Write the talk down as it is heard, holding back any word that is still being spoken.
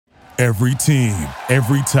Every team,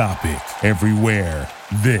 every topic, everywhere.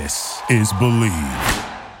 This is Believe.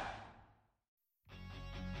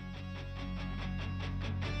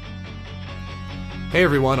 Hey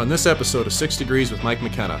everyone, on this episode of 6 Degrees with Mike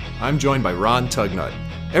McKenna, I'm joined by Ron Tugnut.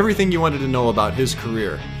 Everything you wanted to know about his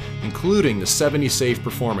career, including the 70-save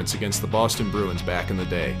performance against the Boston Bruins back in the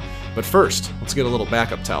day. But first, let's get a little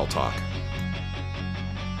backup towel talk.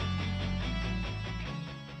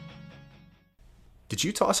 Did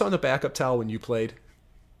you toss on the backup towel when you played?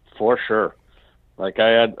 For sure. Like I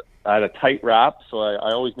had a tight wrap, so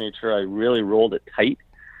I always made sure I really rolled it tight,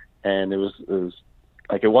 and it was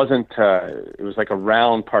like it wasn't. It was like a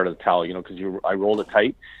round part of the towel, because I rolled it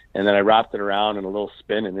tight, and then I wrapped it around in a little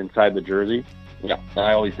spin and inside the jersey. Yeah, and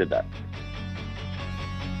I always did that.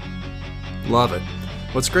 Love it.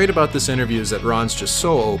 What's great about this interview is that Ron's just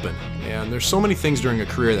so open, and there's so many things during a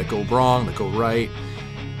career that go wrong, that go right.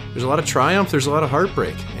 There's a lot of triumph, there's a lot of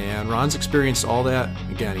heartbreak, and Ron's experienced all that.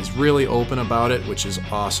 Again, he's really open about it, which is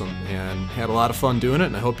awesome, and had a lot of fun doing it,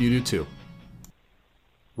 and I hope you do too.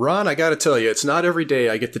 Ron, I gotta tell you, it's not every day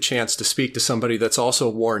I get the chance to speak to somebody that's also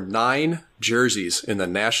worn 9 jerseys in the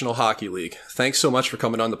National Hockey League. Thanks so much for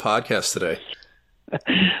coming on the podcast today.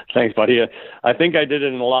 Thanks, buddy. I think I did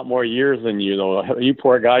it in a lot more years than you, though. You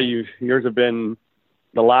poor guy, yours have been,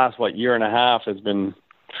 the last, year and a half has been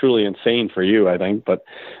truly insane for you, I think. But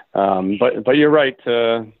you're right.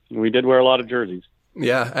 We did wear a lot of jerseys.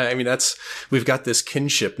 Yeah, I mean, we've got this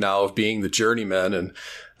kinship now of being the journeyman, and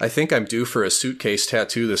I think I'm due for a suitcase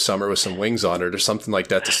tattoo this summer with some wings on it or something like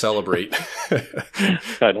that to celebrate.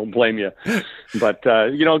 I don't blame you. But,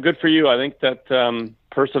 good for you. I think that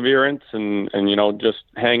perseverance and just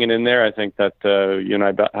hanging in there, I think that you and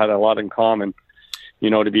I had a lot in common,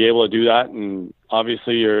 to be able to do that. And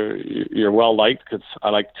obviously you're well-liked, because I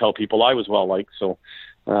like to tell people I was well-liked. So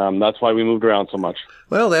that's why we moved around so much.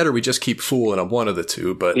 Well, that or we just keep fooling. I'm one of the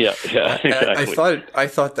two. But yeah, exactly. I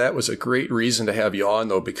thought that was a great reason to have you on,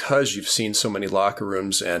 though, because you've seen so many locker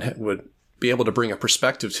rooms and would be able to bring a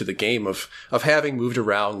perspective to the game of having moved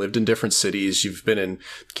around, lived in different cities. You've been in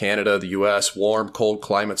Canada, the U.S., warm, cold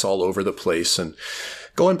climates all over the place. And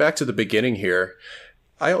going back to the beginning here,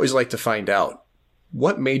 I always like to find out,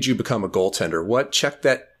 what made you become a goaltender? What checked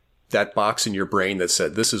that box in your brain that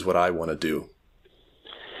said, this is what I want to do?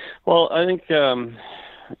 Well, I think, in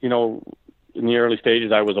the early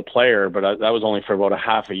stages I was a player, but that was only for about a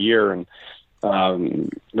half a year. And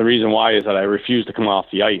the reason why is that I refused to come off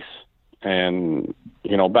the ice. And,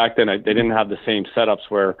 back then they didn't have the same setups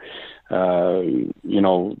where,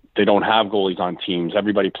 they don't have goalies on teams.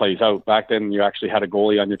 Everybody plays out. Back then you actually had a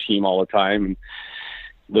goalie on your team all the time. And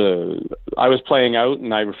I was playing out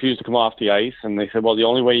and I refused to come off the ice. And they said, well, the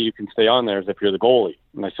only way you can stay on there is if you're the goalie.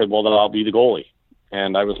 And I said, well, then I'll be the goalie.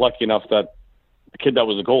 And I was lucky enough that the kid that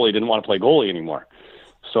was a goalie didn't want to play goalie anymore.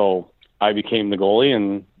 So I became the goalie,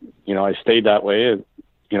 and, I stayed that way,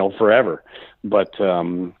 forever. But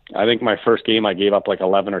I think my first game I gave up like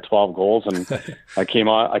 11 or 12 goals, and I came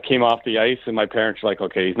off the ice, and my parents were like,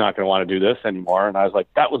 okay, he's not going to want to do this anymore. And I was like,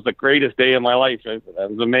 that was the greatest day of my life. That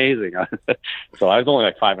was amazing. So I was only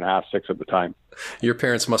like 5.5, 6 at the time. Your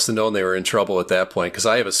parents must have known they were in trouble at that point, because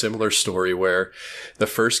I have a similar story where the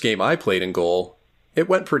first game I played in goal, it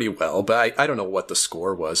went pretty well, but I don't know what the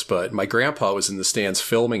score was, but my grandpa was in the stands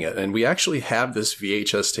filming it, and we actually have this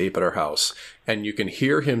VHS tape at our house, and you can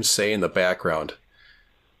hear him say in the background,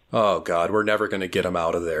 oh, God, we're never going to get him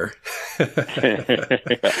out of there.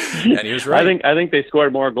 And he was right. I think they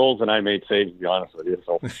scored more goals than I made saves, to be honest with you.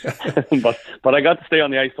 So, but I got to stay on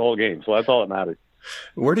the ice the whole game, so that's all that matters.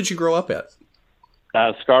 Where did you grow up at?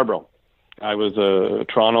 Scarborough. I was a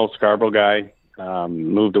Toronto, Scarborough guy.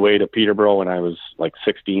 Moved away to Peterborough when I was like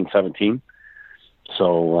 16, 17.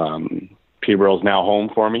 So Peterborough's now home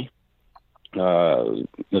for me.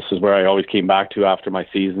 This is where I always came back to after my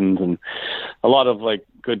seasons, and a lot of like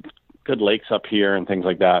good lakes up here and things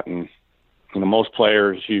like that. And most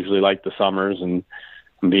players usually like the summers and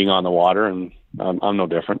being on the water, and I'm no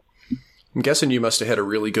different. I'm guessing you must have had a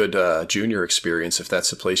really good junior experience if that's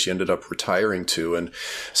the place you ended up retiring to. And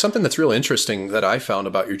something that's real interesting that I found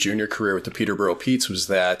about your junior career with the Peterborough Petes was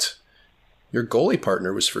that your goalie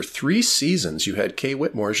partner was for 3 seasons. You had Kay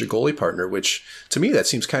Whitmore as your goalie partner, which to me that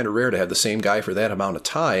seems kind of rare to have the same guy for that amount of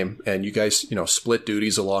time. And you guys, split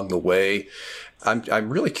duties along the way. I'm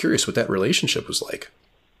really curious what that relationship was like.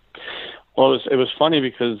 Well, it was funny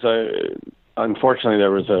because unfortunately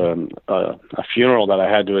there was a funeral that I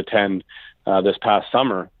had to attend this past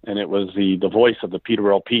summer, and it was the voice of the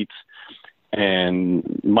Peterborough Petes.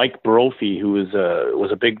 And Mike Brophy, who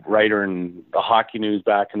was a big writer in the Hockey News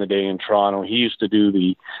back in the day in Toronto, he used to do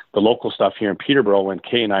the local stuff here in Peterborough when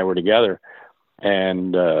Kay and I were together.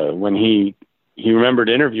 And when he remembered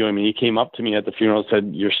interviewing me, he came up to me at the funeral and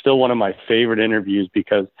said, "You're still one of my favorite interviews,"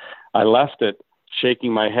 because I left it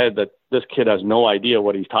shaking my head that this kid has no idea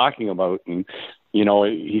what he's talking about. And,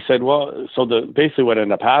 he said, well, so basically what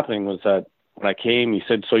ended up happening was that when I came, he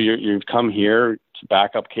said, "So you've come here to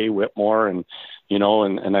back up Kay Whitmore." And,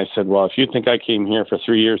 and I said, "Well, if you think I came here for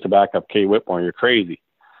 3 years to back up Kay Whitmore, you're crazy."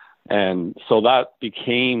 And so that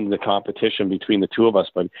became the competition between the two of us.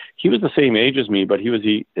 But he was the same age as me, but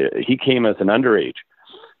he came as an underage.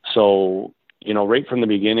 So, right from the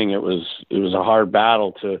beginning, it was a hard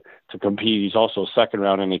battle to compete. He's also a second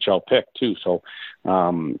round NHL pick too. So,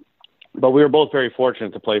 but we were both very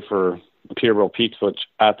fortunate to play for the Peterborough Peaks, which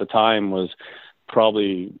at the time was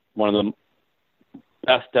probably one of the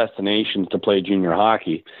best destinations to play junior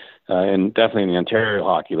hockey, and definitely in the Ontario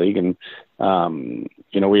Hockey League. And,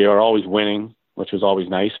 we are always winning, which was always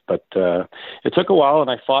nice, but it took a while, and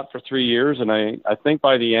I fought for 3 years. And I think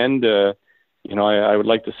by the end, I would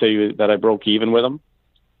like to say that I broke even with him,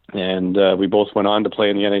 and we both went on to play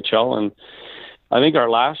in the NHL. And I think our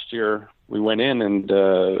last year we went in and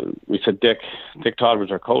we said, Dick Todd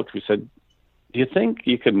was our coach. We said, "Do you think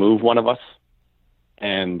you could move one of us?"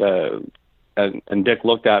 And Dick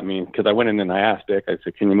looked at me, because I went in and I asked Dick, I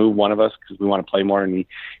said, "Can you move one of us? Because we want to play more." And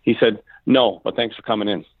he said, "No, but thanks for coming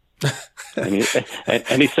in." and he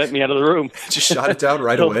sent me out of the room. Just shot it down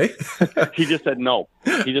right away. He just said no.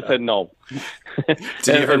 Because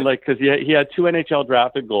he had two NHL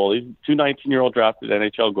drafted goalies, two 19-year-old drafted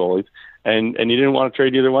NHL goalies, and he didn't want to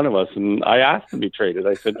trade either one of us. And I asked him to be traded.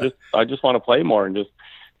 I said, I just want to play more and just,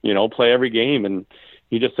 play every game. And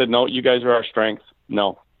he just said, "No, you guys are our strength."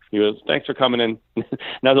 No. He goes, "Thanks for coming in."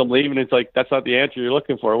 Now that I'm leaving, it's like, that's not the answer you're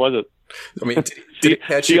looking for, was it? I mean, did it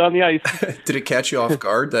catch you on the ice? Did it catch you off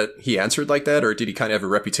guard that he answered like that, or did he kind of have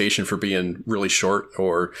a reputation for being really short,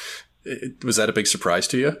 or was that a big surprise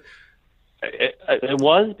to you? It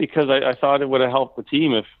was, because I thought it would have helped the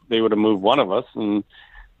team if they would have moved one of us and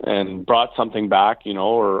brought something back,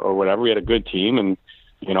 or whatever. We had a good team, and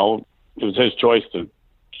it was his choice to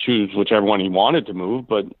choose whichever one he wanted to move.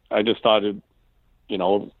 But I just thought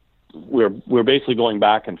we're basically going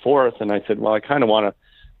back and forth, and I said, well, I kind of want to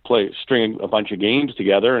string a bunch of games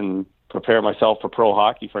together and prepare myself for pro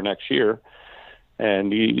hockey for next year.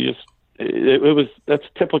 And that's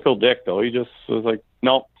typical Dick, though. He just was like,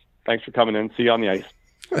 "No, thanks for coming in. See you on the ice."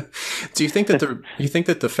 Do you think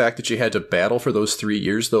that the fact that you had to battle for those 3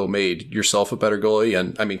 years, though, made yourself a better goalie,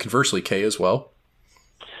 and I mean, conversely, Kay as well?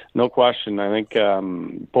 No question. I think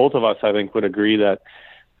both of us, would agree that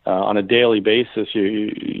on a daily basis,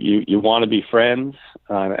 you want to be friends,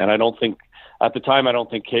 and I don't think at the time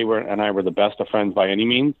Kay and I were the best of friends by any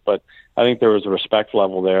means, but I think there was a respect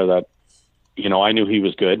level there that I knew he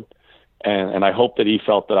was good, and I hoped that he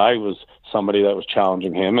felt that I was somebody that was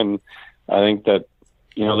challenging him. And I think that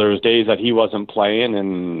there was days that he wasn't playing,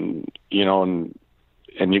 and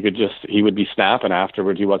and you could he would be snapping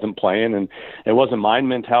afterwards. He wasn't playing, and it wasn't my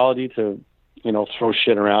mentality to throw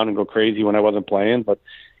shit around and go crazy when I wasn't playing, but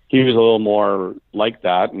he was a little more like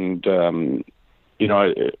that. And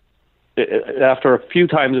after a few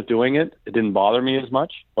times of doing it, it didn't bother me as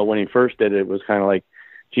much. But when he first did it, it was kind of like,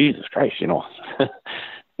 Jesus Christ, But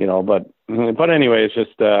anyway, it's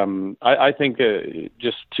just I think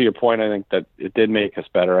just to your point, I think that it did make us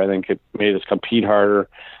better. I think it made us compete harder.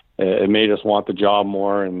 It made us want the job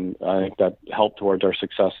more, and I think that helped towards our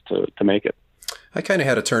success to make it. I kind of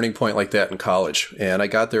had a turning point like that in college, and I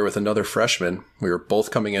got there with another freshman. We were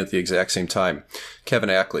both coming in at the exact same time, Kevin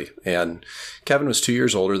Ackley. And Kevin was 2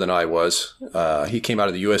 years older than I was. He came out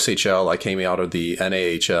of the USHL. I came out of the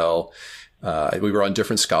NAHL. We were on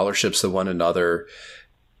different scholarships than one another.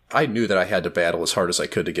 I knew that I had to battle as hard as I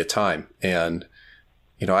could to get time. And,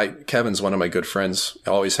 Kevin's one of my good friends,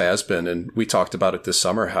 always has been. And we talked about it this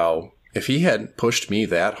summer, how if he hadn't pushed me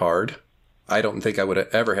that hard, I don't think I would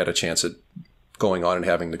have ever had a chance at going on and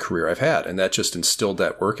having the career I've had. And that just instilled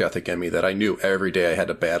that work ethic in me that I knew every day I had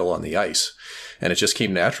to battle on the ice. And it just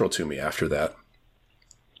came natural to me after that.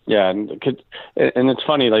 Yeah. And it's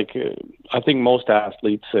funny, I think most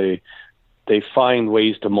athletes they find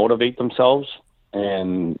ways to motivate themselves.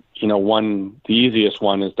 And, the easiest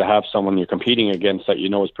one is to have someone you're competing against that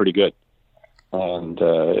is pretty good. And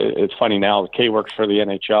it's funny now, Kay works for the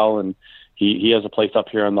NHL, and he has a place up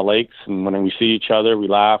here on the lakes, and when we see each other, we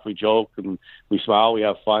laugh, we joke, and we smile, we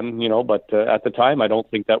have fun, but at the time, I don't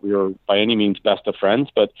think that we were by any means best of friends,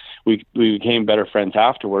 but we became better friends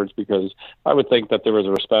afterwards, because I would think that there was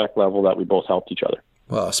a respect level that we both helped each other.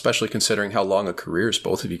 Well, especially considering how long a careers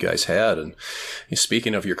both of you guys had. And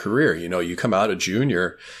speaking of your career, you come out of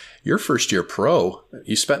junior, your first year pro,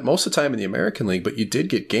 you spent most of the time in the American League, but you did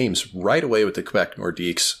get games right away with the Quebec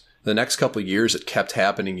Nordiques. The next couple of years, it kept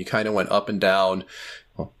happening. You kind of went up and down.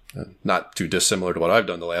 Well, not too dissimilar to what I've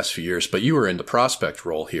done the last few years, but you were in the prospect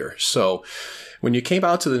role here. So when you came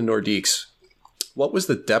out to the Nordiques, what was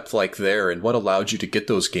the depth like there, and what allowed you to get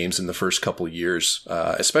those games in the first couple of years,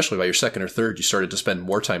 especially by your second or third, you started to spend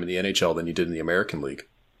more time in the NHL than you did in the American League?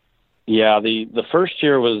 Yeah, the first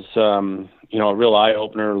year was, a real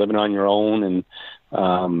eye-opener, living on your own. And,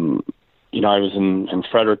 I was in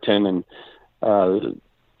Fredericton, and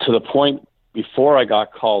to the point before I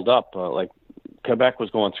got called up, Quebec was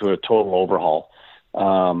going through a total overhaul.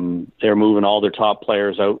 They were moving all their top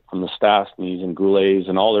players out from the Stastnys and Goulets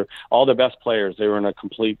and all their best players. They were in a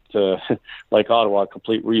complete, like Ottawa, a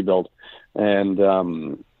complete rebuild. And,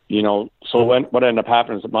 so what ended up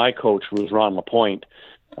happening is that my coach, who was Ron Lapointe,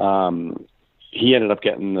 he ended up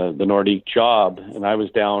getting the Nordique job, and I was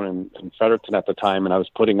down in Fredericton at the time, and I was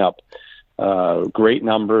putting up great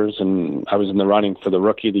numbers, and I was in the running for the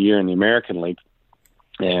Rookie of the Year in the American League.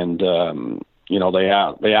 And,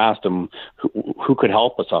 they asked him who could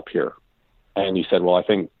help us up here. And he said, well, I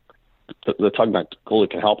think the Tugnuck goalie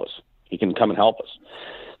can help us. He can come and help us.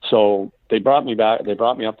 So they brought me back. They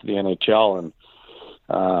brought me up to the NHL, and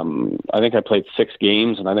I think I played 6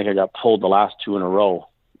 games, and I think I got pulled the last 2 in a row,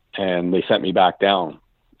 and they sent me back down.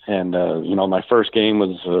 And, my first game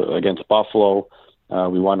was against Buffalo.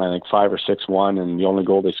 We won, I think, 5 or 6-1, and the only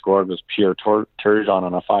goal they scored was Pierre Turgeon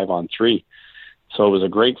on a 5-on-3. So it was a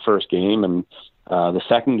great first game, and the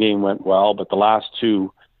second game went well, but the last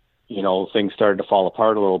 2, things started to fall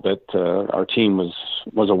apart a little bit. Our team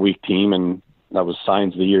was a weak team, and that was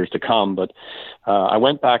signs of the years to come. But I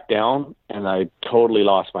went back down, and I totally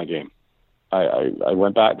lost my game. I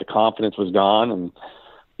went back, the confidence was gone, and,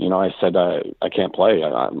 I said, I can't play.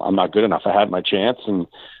 I'm not good enough. I had my chance, and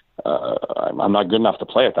I'm not good enough to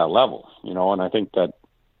play at that level, and I think that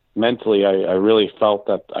mentally, I really felt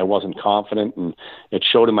that I wasn't confident, and it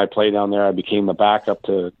showed in my play down there. I became the backup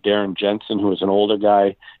to Darren Jensen, who was an older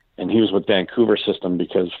guy, and he was with Vancouver system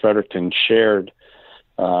because Fredericton shared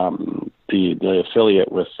the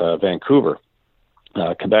affiliate with Vancouver.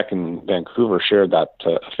 Quebec and Vancouver shared that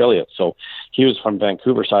affiliate. So he was from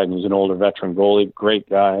Vancouver side, and he's an older veteran goalie, great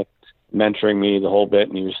guy, mentoring me the whole bit,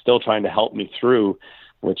 and he was still trying to help me through,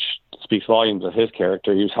 which speaks volumes of his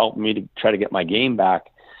character. He was helping me to try to get my game back.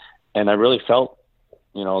 And I really felt,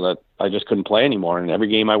 that I just couldn't play anymore. And every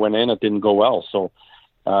game I went in, it didn't go well. So,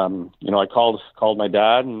 I called my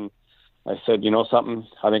dad, and I said, something,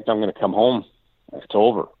 I think I'm going to come home. It's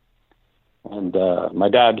over. And my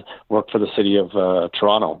dad worked for the city of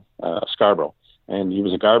Toronto, Scarborough, and he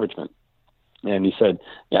was a garbage man. And he said,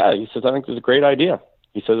 I think this is a great idea.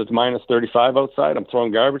 He says, it's minus 35 outside. I'm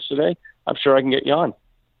throwing garbage today. I'm sure I can get you on.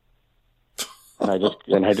 And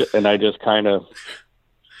I just kind of,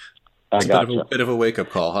 it's a bit of a wake-up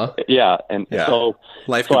call, huh? Yeah, so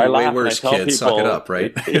life can be way worse, kids. People, suck it up,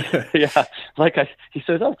 right? Yeah, he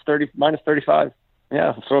says, minus 35.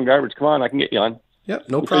 Yeah, I'm throwing garbage. Come on, I can get you on. Yep,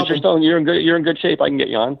 no problem. You're in good shape. I can get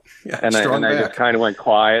you on. Yeah, and I just kind of went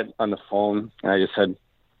quiet on the phone, and I just said,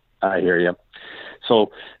 I hear you.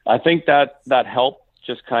 So I think that helped.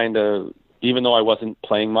 Just kind of, even though I wasn't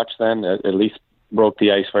playing much then, at least broke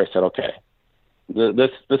the ice where I said, okay,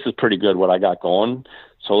 this is pretty good what I got going.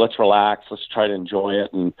 So let's relax. Let's try to enjoy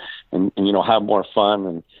it and have more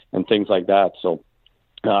fun and things like that. So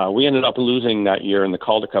we ended up losing that year in the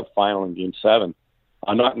Calder Cup final in Game 7.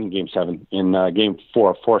 Not in Game 7, in Game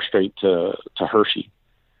 4 straight to Hershey.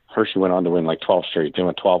 Hershey went on to win 12 straight. They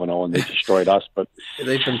went 12-0, and they destroyed us. But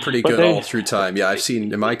they've been pretty good all through time. Yeah, I've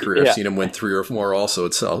seen in my career, I've seen them win 3 or more. Also,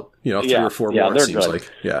 it's 3 or 4 more. It seems good.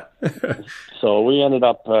 like So we ended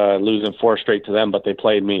up losing 4 straight to them, but they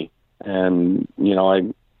played me, and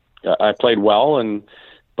I played well,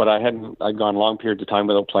 but I'd gone long periods of time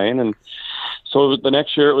without playing, and so the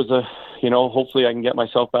next year it was hopefully I can get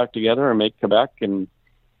myself back together and make Quebec, and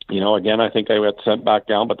again I think I got sent back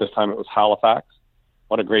down, but this time it was Halifax.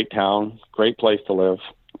 What a great town, great place to live.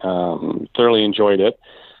 Thoroughly enjoyed it.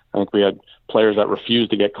 I think we had players that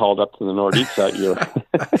refused to get called up to the Nordiques that year.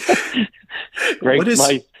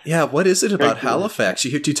 What is it about Halifax?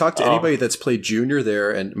 You talk to anybody that's played junior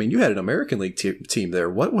there, and I mean, you had an American League team there.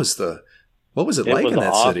 What was the What was it It like was in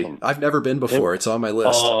that awesome. city? I've never been before. It's on my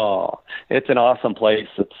list. Oh, it's an awesome place.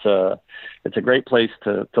 It's a great place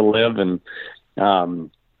to live, and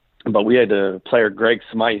but we had a player, Greg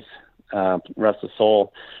Smythe, rest his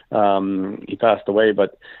soul. He passed away,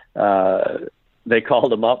 but they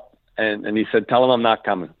called him up and he said, "Tell him I'm not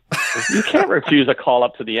coming." You can't refuse a call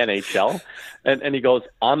up to the NHL. And he goes,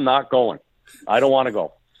 "I'm not going. I don't want to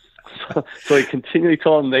go." So he continually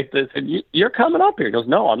told them, they said, "You're coming up here." He goes,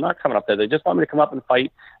 "No, I'm not coming up there. They just want me to come up and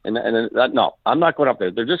fight. No, I'm not going up there.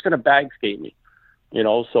 They're just going to bag skate me."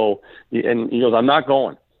 So, and he goes, "I'm not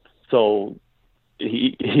going." So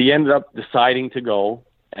he ended up deciding to go.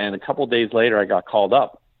 And a couple of days later, I got called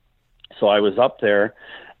up. So I was up there,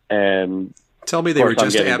 and tell me they were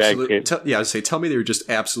just tell me they were just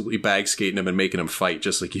absolutely bag skating him and making him fight,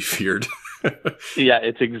 just like you feared. Yeah,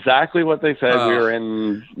 it's exactly what they said. We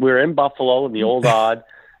were in Buffalo in the old Odd,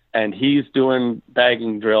 and he's doing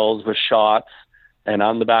bagging drills with shots, and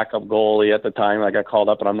I'm the backup goalie at the time. I got called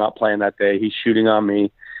up, and I'm not playing that day. He's shooting on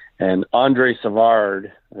me, and Andre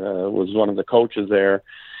Savard was one of the coaches there,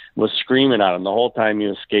 was screaming at him the whole time he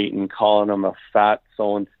was skating, calling him a fat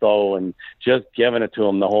so-and-so and just giving it to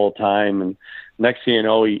him the whole time. And next thing you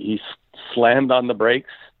know, he slammed on the brakes,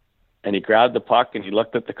 and he grabbed the puck, and he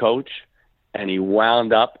looked at the coach, and he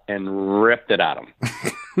wound up and ripped it at him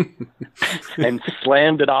and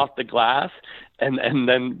slammed it off the glass. And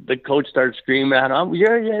then the coach started screaming at him,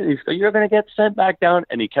 you're going to get sent back down.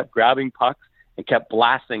 And he kept grabbing pucks and kept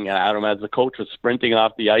blasting at him as the coach was sprinting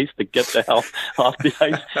off the ice to get the hell off the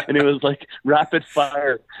ice. And it was like rapid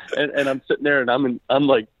fire. And I'm sitting there, and I'm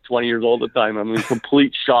like 20 years old at the time. I'm in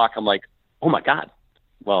complete shock. I'm like, oh my God.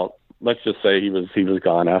 Well, let's just say he was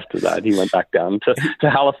gone after that. He went back down to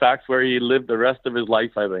Halifax, where he lived the rest of his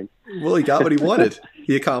life, I think. Well, he got what he wanted.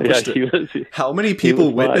 He accomplished it. How many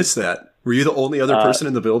people witnessed that? Were you the only other person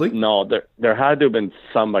in the building? No, there had to have been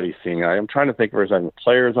somebody seeing it. I'm trying to think if there was any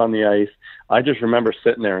players on the ice. I just remember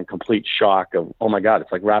sitting there in complete shock of, oh my God,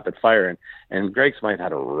 it's like rapid fire. And Greg Smythe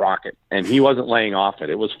had a rocket, and he wasn't laying off it.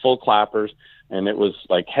 It was full clappers, and it was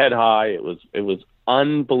like head high. It was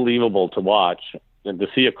unbelievable to watch. And to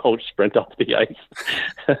see a coach sprint off the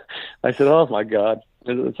ice, I said, "Oh my God,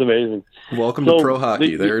 it's amazing." Welcome to pro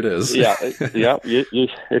hockey. There it is. Yeah.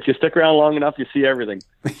 If you stick around long enough, you see everything.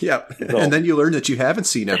 Yeah, so. And then you learn that you haven't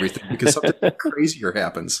seen everything because something crazier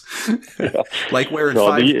happens. Yeah. like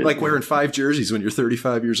wearing five jerseys when you're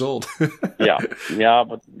 35 years old. yeah,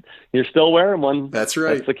 but you're still wearing one. That's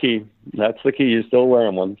right. That's the key. You're still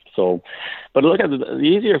wearing one. So, but look at the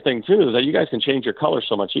easier thing too is that you guys can change your color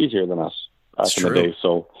so much easier than us. Back in the day,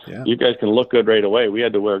 so you guys can look good right away. We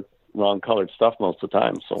had to wear wrong colored stuff most of the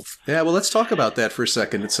time. So yeah, well, let's talk about that for a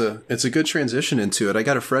second. It's a good transition into it. I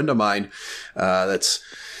got a friend of mine that's,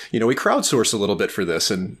 we crowdsource a little bit for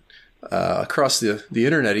this, and across the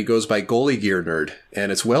internet, he goes by Goalie Gear Nerd,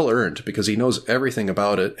 and it's well earned because he knows everything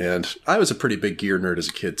about it. And I was a pretty big gear nerd as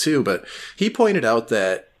a kid too, but he pointed out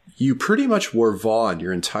that you pretty much wore Vaughn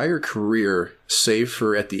your entire career, save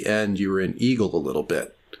for at the end you were in Eagle a little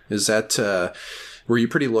bit. Is that, were you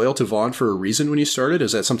pretty loyal to Vaughn for a reason when you started?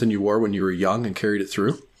 Is that something you wore when you were young and carried it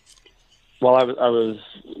through? Well, I was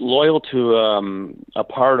loyal to a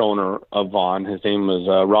part owner of Vaughn. His name was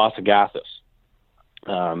Ross Agathis.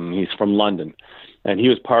 He's from London, and he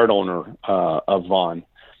was part owner of Vaughn.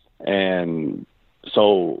 And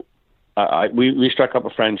so we struck up a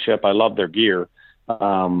friendship. I loved their gear,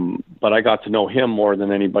 but I got to know him more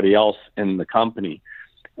than anybody else in the company.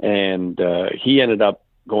 And he ended up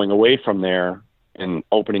going away from there and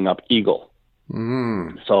opening up Eagle.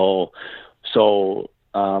 So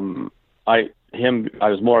I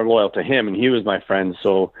was more loyal to him, and he was my friend.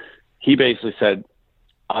 So he basically said,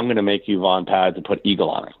 "I'm going to make you Vaughn pads and put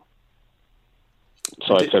Eagle on it."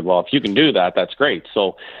 So I said, "Well, if you can do that, that's great."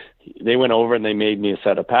 So they went over and they made me a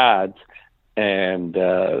set of pads, and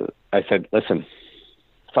I said, "Listen,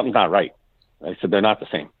 something's not right." I said, "They're not the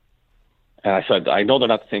same." And I said, "I know they're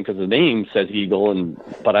not the same because the name says Eagle,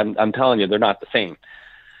 but I'm telling you, they're not the same."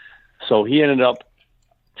 So he ended up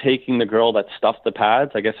taking the girl that stuffed the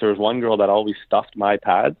pads. I guess there was one girl that always stuffed my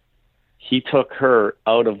pads. He took her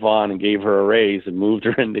out of Vaughn and gave her a raise and moved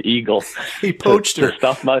her into Eagle. He poached her to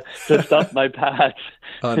stuff my pads.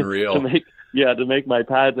 Unreal. to make my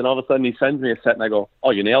pads. And all of a sudden he sends me a set, and I go, "Oh,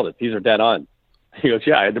 you nailed it. These are dead on." He goes,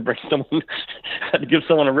 "Yeah, I had to give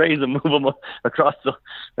someone a raise and move them across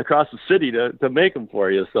the city to make them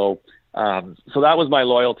for you." So that was my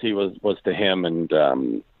loyalty was to him. And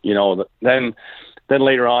then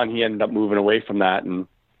later on he ended up moving away from that, and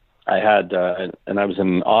I had and I was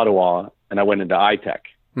in Ottawa, and I went into iTech.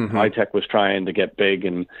 Mm-hmm. iTech was trying to get big,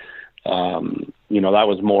 and that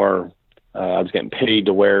was more I was getting paid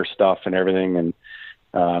to wear stuff and everything. And,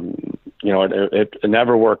 it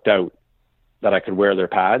never worked out that I could wear their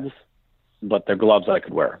pads, but their gloves I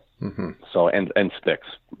could wear. Mm-hmm. So, and sticks.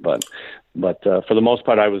 But for the most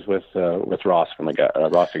part, I was with Ross from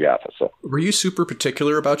Ross Agaffa. So, were you super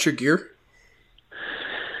particular about your gear?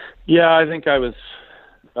 Yeah, I think I was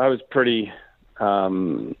pretty.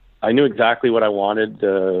 I knew exactly what I wanted.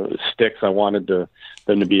 Sticks, I wanted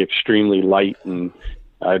them to be extremely light, and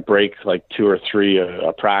I'd break like 2 or 3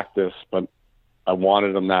 a practice, but I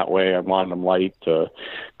wanted them that way. I wanted them light.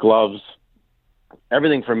 Gloves,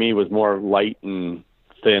 everything for me was more light and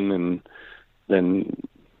thin and than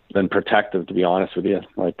protective, to be honest with you.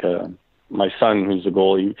 Like my son, who's a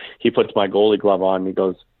goalie, he puts my goalie glove on. And he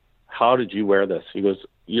goes, "How did you wear this?" He goes,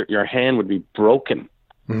 "Your hand would be broken."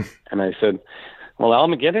 Mm. And I said, "Well, Al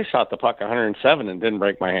McGinnis shot the puck 107 and didn't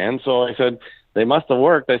break my hand." So I said, "They must have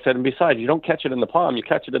worked." I said, "And besides, you don't catch it in the palm, you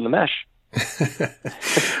catch it in the mesh."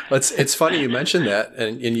 It's funny you mentioned that,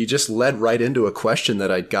 and you just led right into a question that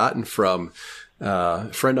I'd gotten from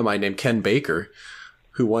a friend of mine named Ken Baker,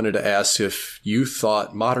 who wanted to ask if you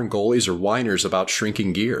thought modern goalies are whiners about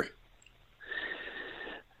shrinking gear.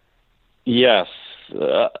 Yes,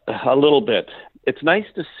 a little bit. It's nice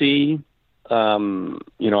to see,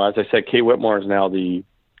 as I said, Kay Whitmore is now the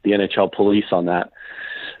NHL police on that.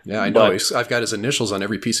 Yeah, I know. I've got his initials on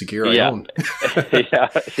every piece of gear I own. yeah.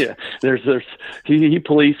 He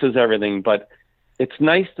polices everything, but it's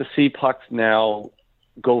nice to see pucks now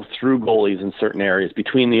go through goalies in certain areas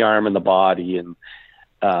between the arm and the body. And,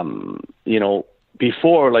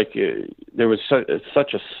 before, like, there was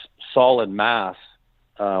such a solid mass.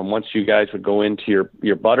 Once you guys would go into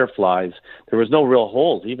your butterflies, there was no real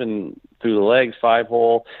holes, even through the legs,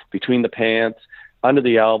 5-hole, between the pants, under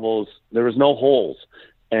the elbows, there was no holes.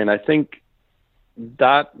 And I think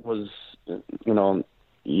that was,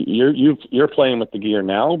 you're playing with the gear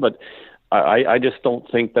now, but I just don't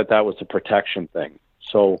think that was a protection thing.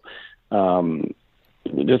 So,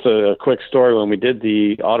 just a quick story. When we did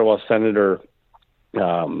the Ottawa Senator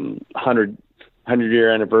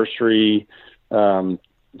 100-year anniversary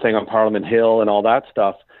thing on Parliament Hill and all that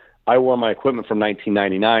stuff, I wore my equipment from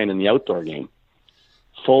 1999 in the outdoor game.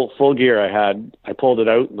 Full gear I had. I pulled it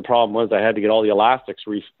out. The problem was I had to get all the elastics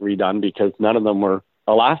redone because none of them were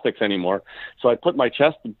elastics anymore. So I put my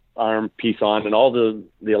chest arm piece on, and all the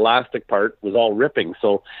elastic part was all ripping.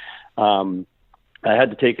 So I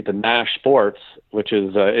had to take it to Nash Sports, which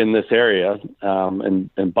is in this area,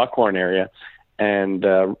 in Buckhorn area. And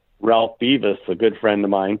Ralph Beavis, a good friend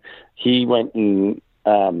of mine, he went and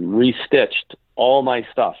restitched all my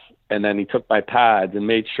stuff. And then he took my pads and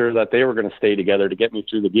made sure that they were going to stay together to get me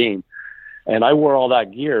through the game. And I wore all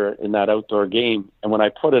that gear in that outdoor game. And when I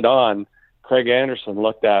put it on, Craig Anderson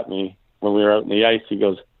looked at me when we were out in the ice. He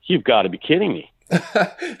goes, "You've got to be kidding me."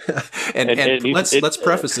 and let's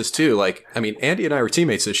preface this too. Like, I mean, Andy and I were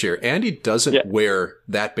teammates this year. Andy doesn't wear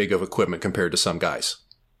that big of equipment compared to some guys.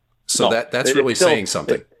 So that's really saying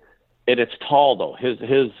something. It's tall though. His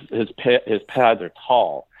pads are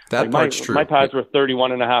tall. That part's true. My pads were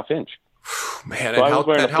 31.5 inch. Man, so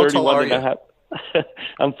and how tall are you?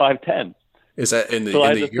 I'm 5'10". Is that in the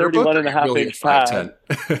yearbook? 31.5 really inch pad.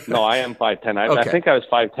 No, I am 5'10". I think I was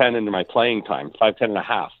 5'10" into my playing time,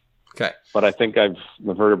 5'10.5". Okay. But I think the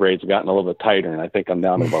vertebrae have gotten a little bit tighter, and I think I'm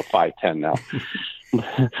down to about 5'10" now.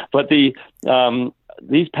 But these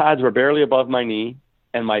pads were barely above my knee,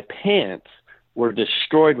 and my pants were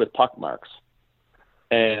destroyed with puck marks.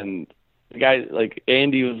 And the guy, like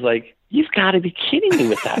Andy, was like, "You've got to be kidding me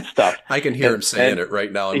with that stuff." I can hear him saying it right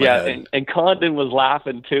now in my head. And Condon was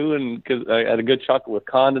laughing too, and because I had a good chuckle with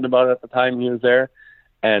Condon about it at the time he was there.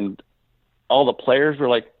 And all the players were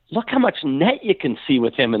like, "Look how much net you can see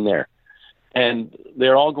with him in there." And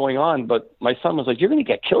they're all going on, but my son was like, "You're going to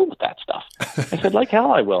get killed with that stuff." I said, "Like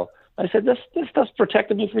hell I will." I said, this stuff's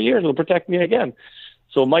protected me for years. It'll protect me again.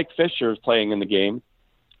 So Mike Fisher is playing in the game,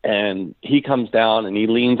 and he comes down and he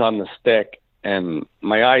leans on the stick, and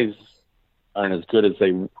my eyes aren't as good as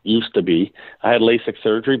they used to be. I had LASIK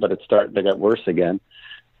surgery, but they got worse again.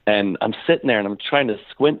 And I'm sitting there and I'm trying to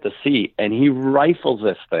squint to see, and he rifles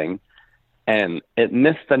this thing, and it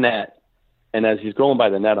missed the net. And as he's going by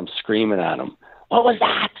the net, I'm screaming at him, "What was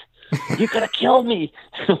that? You could have killed me."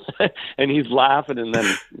 And he's laughing. And then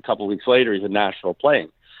a couple of weeks later, he's in Nashville playing.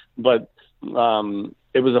 But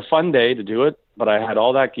it was a fun day to do it, but I had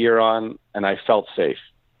all that gear on and I felt safe.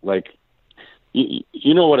 Like,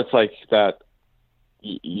 you know what it's like, that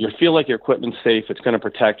you feel like your equipment's safe. It's going to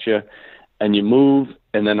protect you, and you move,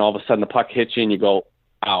 and then all of a sudden the puck hits you and you go,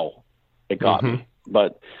 "Ow, it got me."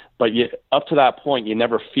 But up to that point, you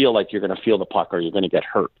never feel like you're going to feel the puck or you're going to get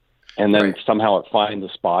hurt. and then Right. somehow it finds a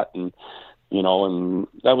spot, and and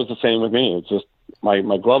that was the same with me. It's just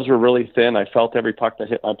my gloves were really thin. I felt every puck that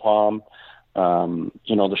hit my palm.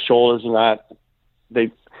 The shoulders and that,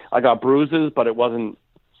 I got bruises, but it wasn't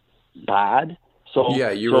bad. So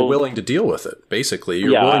Yeah, you were willing to deal with it, basically.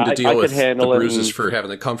 You were willing to deal with the bruises for having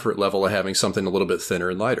the comfort level of having something a little bit thinner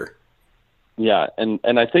and lighter. Yeah,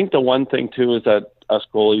 and I think the one thing, too, is that us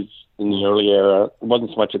goalies in the early era, it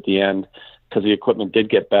wasn't so much at the end, because the equipment did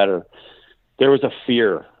get better. There was a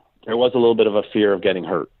fear. There was a little bit of a fear of getting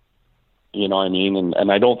hurt. You know what I mean?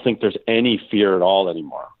 And I don't think there's any fear at all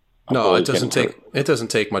anymore. No, it doesn't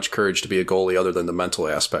take much courage to be a goalie other than the mental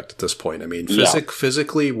aspect at this point. I mean,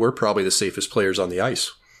 physically, we're probably the safest players on the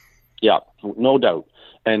ice. Yeah, no doubt.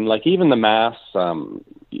 And like even the masks,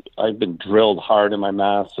 I've been drilled hard in my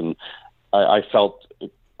masks, and I felt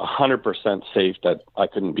 100% safe that I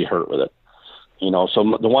couldn't be hurt with it.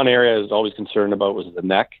 So the one area I was always concerned about was the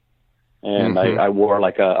neck, and I wore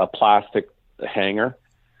like a plastic hanger.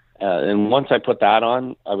 And once I put that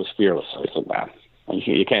on, I was fearless. I said, man,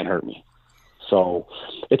 you can't hurt me. So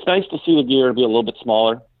it's nice to see the gear be a little bit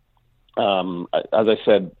smaller. As I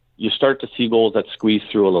said, you start to see goals that squeeze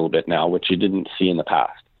through a little bit now, which you didn't see in the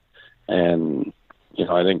past. And,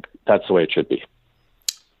 I think that's the way it should be.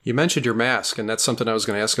 You mentioned your mask, and that's something I was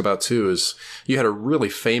going to ask about too, is you had a really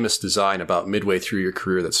famous design about midway through your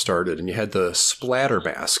career that started, and you had the splatter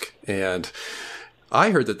mask. And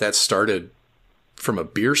I heard that started from a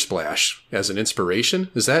beer splash as an inspiration.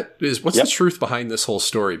 What's the truth behind this whole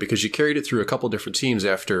story? Because you carried it through a couple different teams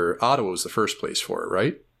after Ottawa was the first place for it,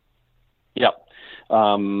 right? Yeah.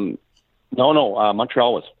 Montreal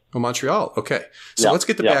was. Oh, Montreal. Okay. So let's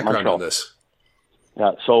get the background Montreal. on this.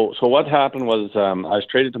 Yeah. So what happened was I was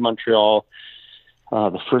traded to Montreal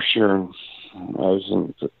the first year. I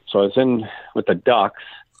was in with the Ducks,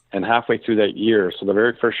 and halfway through that year, so the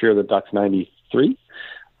very first year of the Ducks, 93,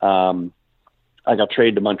 I got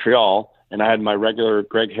traded to Montreal, and I had my regular,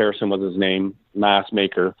 Greg Harrison was his name, mask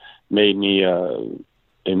maker, made me a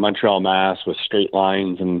Montreal mask with straight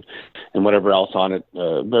lines and whatever else on it,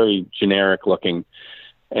 very generic looking.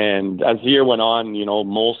 And as the year went on,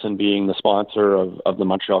 Molson being the sponsor of the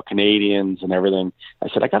Montreal Canadiens and everything, I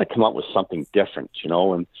said, I got to come up with something different,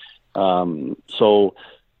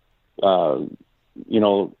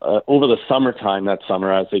 over the summertime that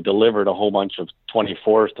summer, as they delivered a whole bunch of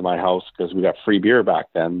 24s to my house, because we got free beer back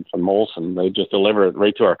then from Molson, they just delivered it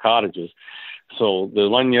right to our cottages. So the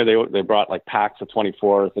one year they brought like packs of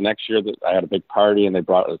 24s. The next year I had a big party, and they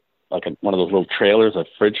brought one of those little trailers,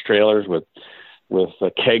 fridge trailers with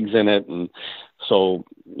kegs in it. And so,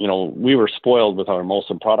 we were spoiled with our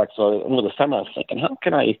Molson products. So over the summer, I was thinking, how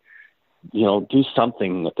can I, do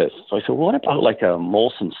something with this? So I said, well, what about like a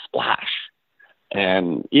Molson Splash?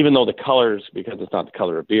 And even though the colors, because it's not the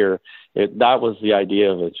color of beer, that was the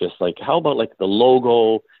idea of it. Just like, how about like the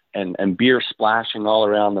logo and beer splashing all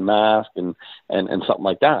around the mask and something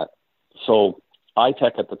like that. So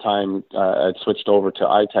iTech at the time, I'd switched over to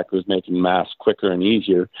iTech, who was making masks quicker and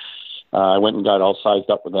easier. I went and got all sized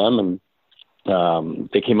up with them, and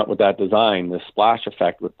they came up with that design, the splash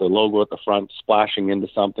effect with the logo at the front splashing into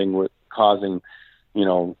something, causing,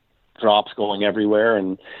 drops going everywhere.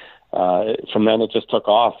 And from then it just took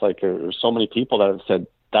off. Like there's so many people that have said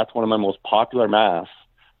that's one of my most popular masks.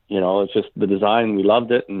 It's just the design. We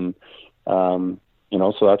loved it, and so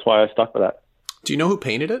that's why I stuck with that. Do you know who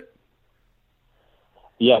painted it?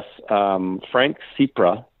 Yes, Frank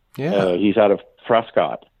Cipra. Yeah, he's out of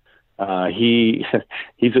Prescott. He's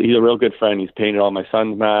a real good friend. He's painted all my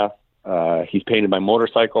son's masks. He's painted my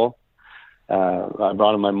motorcycle. I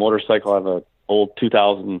brought him my motorcycle. I have an old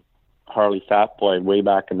 2000 Harley Fat Boy way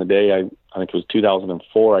back in the day. I think it was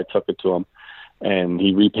 2004. I took it to him, and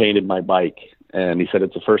he repainted my bike. And he said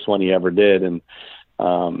it's the first one he ever did. And,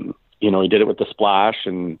 he did it with the splash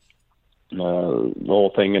and the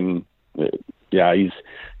whole thing. And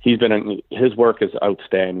his work is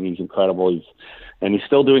outstanding. He's incredible. He's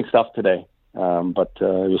still doing stuff today. But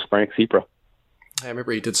it was Frank Cipra. I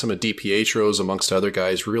remember he did some of DiPietro's amongst other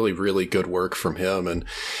guys. Really, really good work from him. And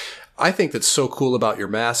I think that's so cool about your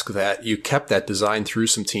mask that you kept that design through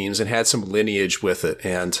some teams and had some lineage with it.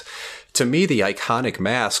 And to me, the iconic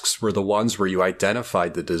masks were the ones where you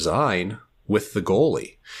identified the design with the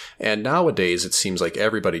goalie. And nowadays, it seems like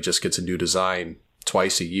everybody just gets a new design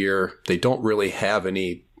twice a year. They don't really have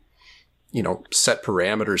any, set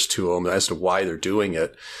parameters to them as to why they're doing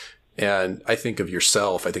it. And I think of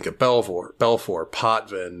yourself, I think of Belfour,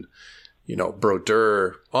 Potvin,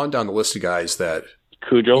 Brodeur, on down the list of guys that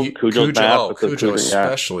Cujo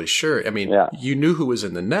especially, sure. I mean, you knew who was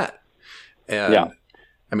in the net. And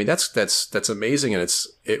I mean, that's amazing. And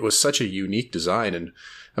it was such a unique design. And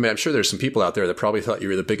I mean, I'm sure there's some people out there that probably thought you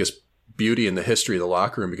were the biggest beauty in the history of the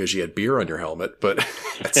locker room because you had beer on your helmet, but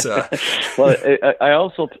it's, well, I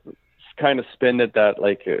also kind of spin it that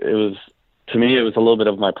like it was, to me, it was a little bit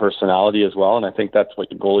of my personality as well. And I think that's what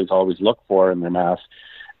the goalies always look for in their mask.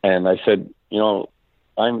 And I said, you know,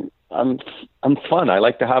 I'm fun. I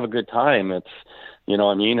like to have a good time. It's, you know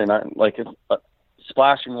what I mean? And I like it,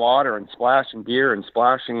 splashing water and splashing beer and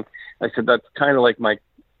splashing. I said, that's kind of like my,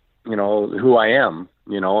 you know, who I am,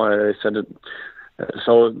 you know. I said it,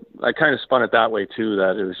 so I kind of spun it that way too,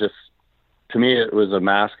 that it was just, to me, it was a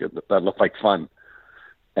mask that looked like fun.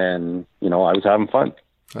 And, you know, I was having fun.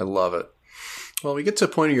 I love it. Well, we get to a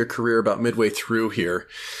point of your career about midway through here.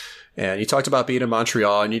 And you talked about being in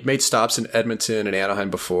Montreal, and you'd made stops in Edmonton and Anaheim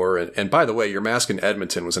before. And by the way, your mask in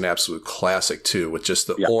Edmonton was an absolute classic too, with just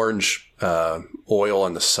the orange oil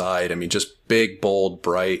on the side. I mean, just big, bold,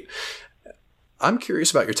 bright. I'm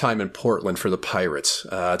curious about your time in Portland for the Pirates.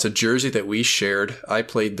 It's a jersey that we shared. I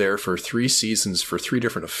played there for 3 seasons for 3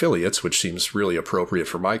 different affiliates, which seems really appropriate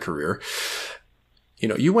for my career. You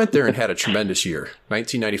know, you went there and had a tremendous year,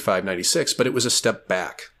 1995-96, but it was a step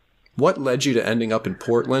back. What led you to ending up in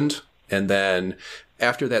Portland? And then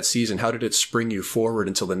after that season, how did it spring you forward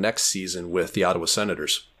until the next season with the Ottawa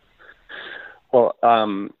Senators? Well,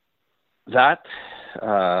 that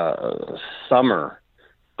summer,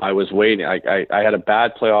 I was waiting. I had a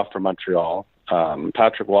bad playoff for Montreal.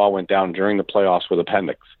 Patrick Roy went down during the playoffs with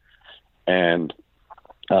appendix. And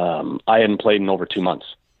I hadn't played in over 2 months.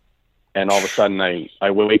 And all of a sudden,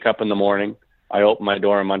 I wake up in the morning, I open my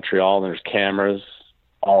door in Montreal, and there's cameras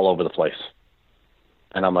all over the place.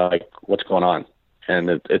 And I'm like, what's going on? And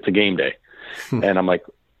it's a game day. And I'm like,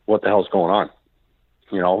 what the hell's going on?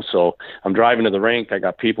 You know, so I'm driving to the rink. I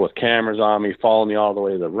got people with cameras on me, following me all the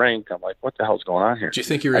way to the rink. I'm like, what the hell's going on here? Do you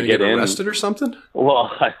think you were going to get arrested or something?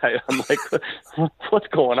 Well, I'm like, what's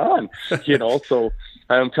going on? You know, so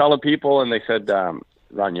I'm telling people, and they said,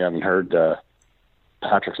 Ron, you haven't heard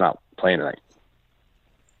Patrick's not playing tonight.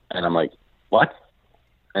 And I'm like, what?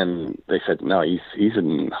 And they said, no, he's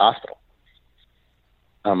in the hospital.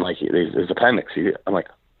 I'm like, his appendix. I'm like,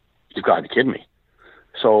 you've got to be kidding me.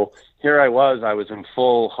 So here I was in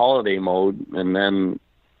full holiday mode. And then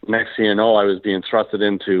next thing you know, I was being thrusted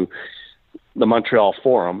into the Montreal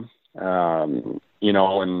Forum, you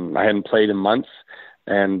know, and I hadn't played in months.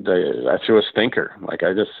 And I threw a stinker. Like,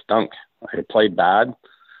 I just stunk. I had played bad,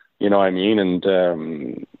 you know what I mean?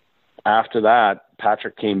 And after that,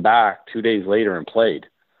 Patrick came back 2 days later and played.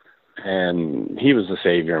 And he was the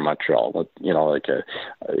savior in Montreal. You know, like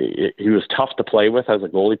he was tough to play with as a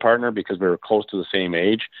goalie partner because we were close to the same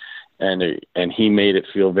age, and he made it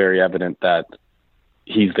feel very evident that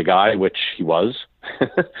he's the guy, which he was.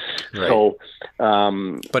 Right. So,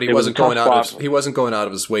 but he wasn't going out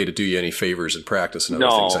of his way to do you any favors in practice and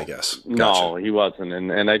other things, I guess. Gotcha. No, he wasn't,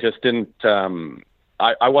 and I just didn't.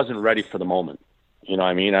 I wasn't ready for the moment. You know what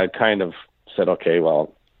I mean? I kind of said, okay,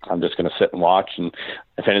 well, I'm just going to sit and watch, and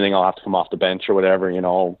if anything, I'll have to come off the bench or whatever, you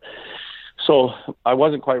know. So I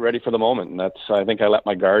wasn't quite ready for the moment, and I think I let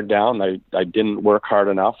my guard down. I didn't work hard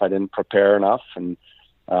enough. I didn't prepare enough, and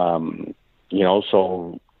you know,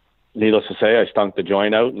 so needless to say, I stunk the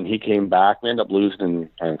joint out, and he came back. We ended up losing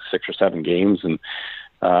in 6 or 7 games, and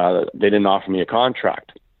they didn't offer me a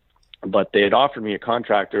contract, but they had offered me a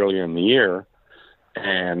contract earlier in the year,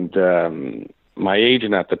 and my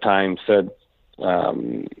agent at the time said,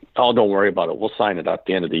 oh, don't worry about it. We'll sign it at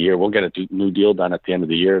the end of the year. We'll get a new deal done at the end of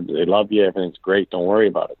the year. They love you. Everything's great. Don't worry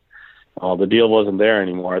about it. Well, the deal wasn't there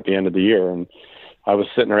anymore at the end of the year. And I was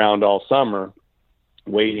sitting around all summer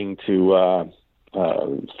waiting to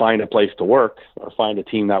find a place to work or find a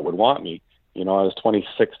team that would want me. You know, I was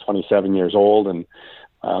 26, 27 years old, and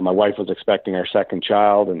my wife was expecting our second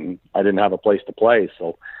child, and I didn't have a place to play.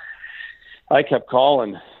 So I kept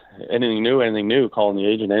calling anything new, calling the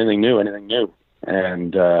agent, anything new.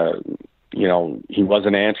 And, you know, he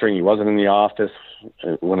wasn't answering. He wasn't in the office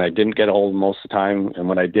when I didn't get a hold of him most of the time. And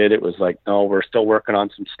when I did, it was like, no, we're still working on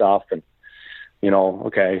some stuff. And, you know,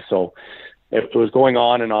 okay. So it was going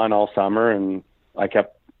on and on all summer. And I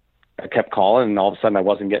kept calling, and all of a sudden I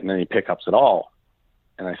wasn't getting any pickups at all.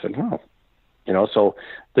 And I said, no, you know, so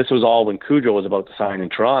this was all when Cujo was about to sign in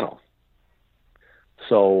Toronto.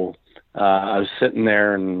 So I was sitting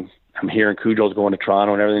there, and I'm hearing Cujo's going to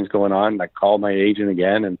Toronto and everything's going on. And I called my agent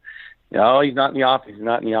again, and, you know, he's not in the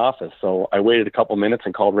office. So I waited a couple minutes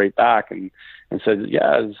and called right back and said,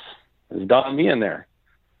 yeah, is Don me in there?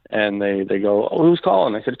 And they go, oh, who's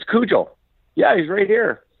calling? I said, it's Cujo. Yeah, he's right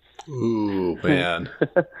here. Ooh, man.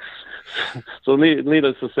 So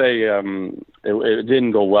needless to say, it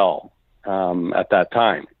didn't go well at that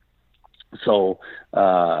time. So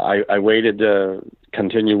I waited to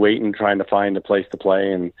continue waiting, trying to find a place to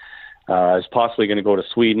play, and I was possibly going to go to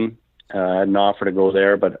Sweden. I had an offer to go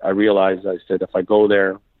there, but I realized, I said, if I go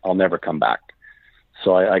there, I'll never come back.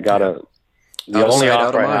 So I got the only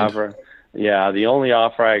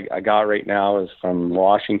offer I got right now is from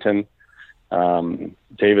Washington.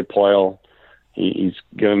 David Poile, he's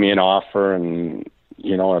given me an offer, and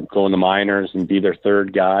I'd go in the minors and be their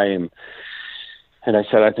third guy, and I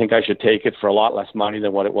said I think I should take it for a lot less money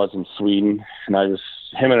than what it was in Sweden. And I was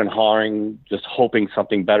hemming and hawing, just hoping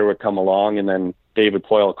something better would come along. And then David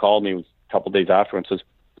Poile called me a couple of days after and says,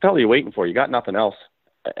 "What the hell are you waiting for? You got nothing else?"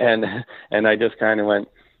 And I just kind of went,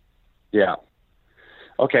 "Yeah,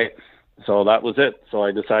 okay." So that was it. So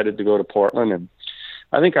I decided to go to Portland, and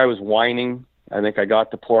I think I was whining. I think I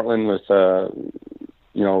got to Portland with a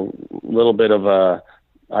little bit of a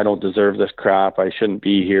I don't deserve this crap, I shouldn't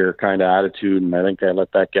be here kind of attitude, and I think I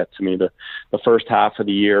let that get to me. The first half of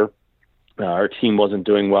the year, our team wasn't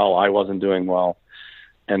doing well, I wasn't doing well,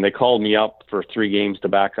 and they called me up for 3 games to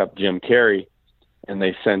back up Jim Carey, and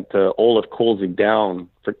they sent Olaf Kolzig down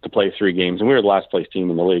to play 3 games, and we were the last place team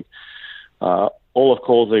in the league. Olaf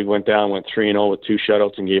Kolzig went 3-0 with 2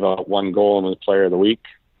 shutouts and gave out 1 goal and was player of the week.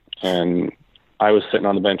 And I was sitting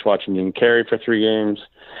on the bench watching Jim Carey for 3 games.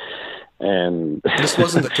 And this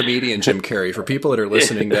wasn't the comedian Jim Carey. For people that are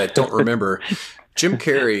listening that don't remember, Jim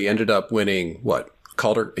Carey ended up winning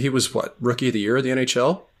Calder. He was Rookie of the Year of the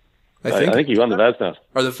NHL? I think he won the Vezina.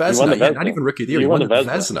 Or the Vezina. Yeah, not even Rookie of the Year. He won the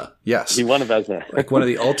Vezina. Yes. He won the Vezina. Like one of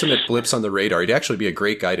the ultimate blips on the radar. He'd actually be a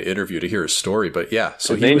great guy to interview to hear his story. But yeah,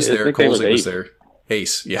 so he was there. Kolzig was there.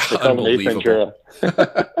 Ace. Yeah, unbelievable.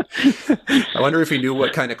 I wonder if he knew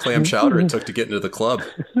what kind of clam chowder it took to get into the club.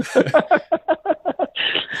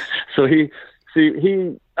 So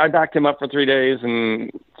I backed him up for 3 days and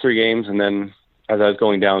 3 games, and then as I was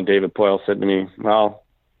going down, David Poile said to me, "Well,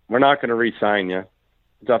 we're not going to re-sign you.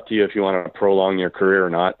 It's up to you if you want to prolong your career or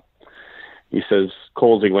not." He says,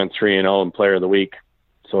 "Kolzig went 3-0 and player of the week,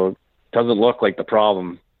 so it doesn't look like the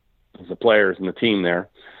problem is the players and the team there."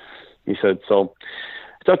 He said, "So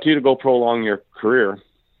it's up to you to go prolong your career."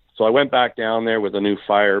 So I went back down there with a new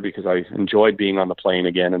fire because I enjoyed being on the plane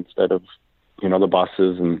again instead of, the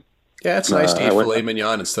buses. And yeah, it's nice to eat filet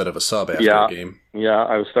mignon instead of a sub after a game. Yeah,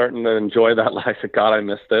 I was starting to enjoy that. I said, "God, I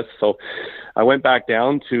missed this." So I went back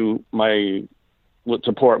down to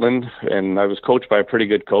Portland, and I was coached by a pretty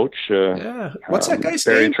good coach. What's that guy's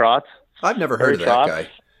Barry name? Trotz. I've never heard of that guy.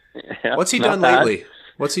 Yeah, What's he done lately?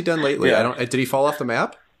 Yeah. Did he fall off the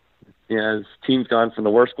map? Yeah, his team's gone from the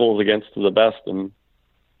worst goals against to the best in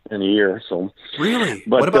a year. So really,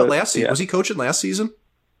 but what about last season? Was he coaching last season?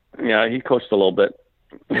 Yeah, he coached a little bit.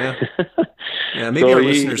 Yeah, maybe our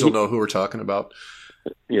listeners will know who we're talking about.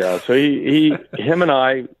 Yeah, so him and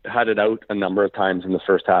I had it out a number of times in the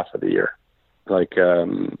first half of the year, like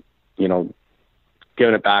giving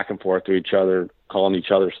it back and forth to each other, calling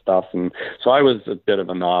each other stuff, and so I was a bit of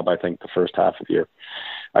a knob, I think, the first half of the year.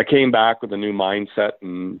 I came back with a new mindset,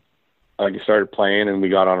 and I started playing, and we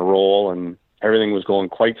got on a roll, and everything was going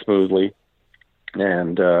quite smoothly.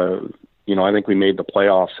 And I think we made the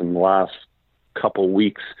playoffs in the last couple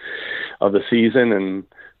weeks of the season, and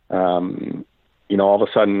all of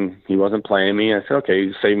a sudden he wasn't playing me. I said,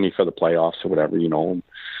 "Okay, save me for the playoffs or whatever,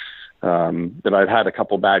 But I'd had a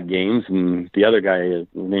couple bad games, and the other guy, his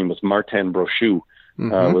name was Martin Brochu,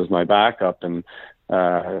 was my backup, and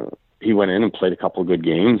he went in and played a couple of good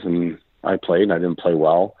games, and I played, and I didn't play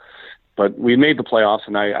well. But we made the playoffs,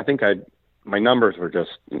 and I think my numbers were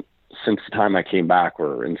just, since the time I came back,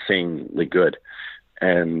 were insanely good.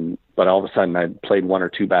 But all of a sudden I'd played 1 or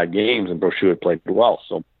 2 bad games, and Brochu had played well.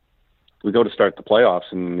 So we go to start the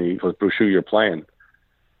playoffs, and he goes, "Brochu, you're playing."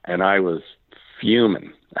 And I was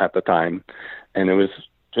fuming at the time. And it was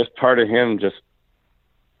just part of him just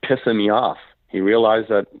pissing me off. He realized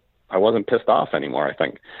that I wasn't pissed off anymore, I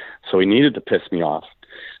think. So he needed to piss me off.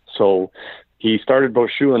 So he started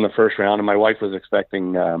Brochu in the first round, and my wife was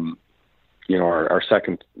expecting, our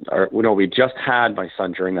second, we just had my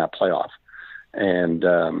son during that playoff. And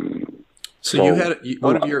so you had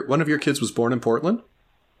one of your kids was born in Portland?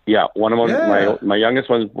 Yeah, one of them. Yeah. My youngest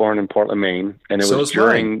one was born in Portland, Maine, and it was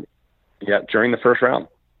during the first round.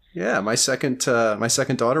 Yeah, my second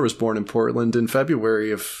daughter was born in Portland in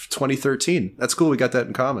February of 2013. That's cool. We got that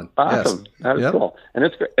in common. Awesome. Yes. That is cool. And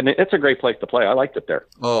it's a great place to play. I liked it there.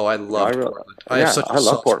 Oh, I love Portland. I have such a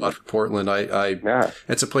soft spot for Portland.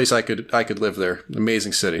 It's a place I could live there.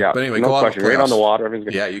 Amazing city. Yeah, but anyway, no go on. Right on the water.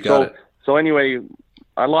 Yeah, you got it. So anyway,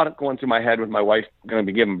 a lot going through my head with my wife going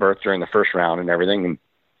to be giving birth during the first round and everything. And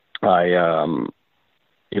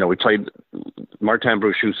we played, Martin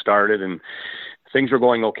Brochu started and things were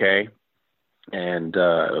going okay. And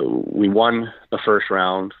we won the first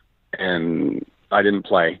round and I didn't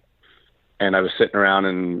play. And I was sitting around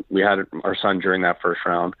and we had our son during that first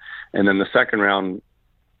round. And then the second round,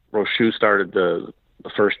 Brochu started the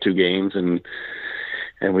first two games and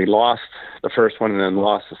we lost the first one and then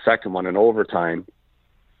lost the second one in overtime.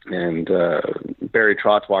 And Barry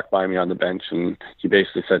Trotz walked by me on the bench and he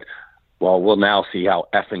basically said, well, we'll now see how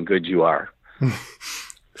effing good you are.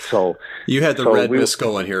 So you had the red mist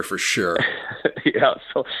going here for sure. Yeah.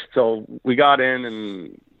 So we got in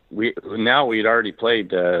and we'd already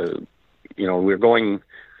played,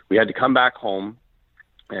 we had to come back home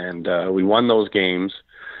and we won those games.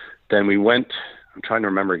 Then we went, I'm trying to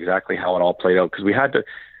remember exactly how it all played out because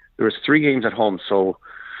there was 3 games at home. So,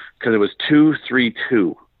 cause it was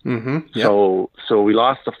 2-3-2. Mm-hmm. Yep. So we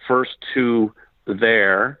lost the first 2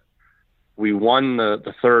 there. We won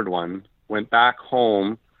the third one, went back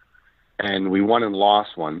home and we won and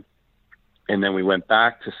lost one. And then we went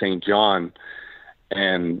back to St. John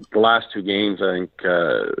and the last 2 games, I think,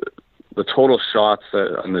 the total shots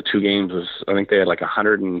on the 2 games was, I think they had like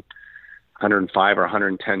 105 or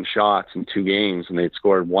 110 shots in 2 games and they'd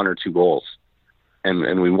scored 1 or 2 goals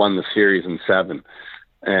and we won the series in 7.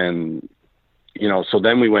 And, so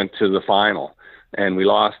then we went to the final and we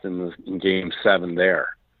lost in game 7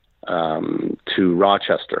 there, to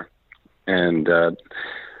Rochester. And,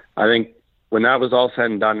 I think when that was all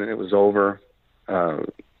said and done and it was over,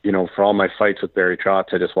 for all my fights with Barry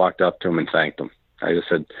Trotz, I just walked up to him and thanked him. I just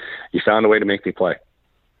said, you found a way to make me play,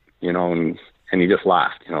 and he just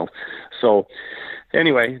laughed, So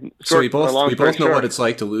anyway, so we both know what it's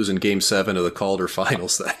like to lose in Game 7 of the Calder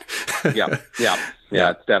Finals. Then, yeah,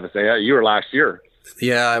 it's devastating. You were last year.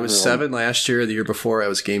 Yeah, I was 7 last year. The year before, I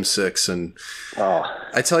was Game 6, and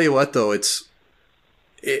I tell you what, though,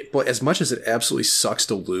 but as much as it absolutely sucks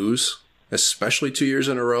to lose, especially 2 years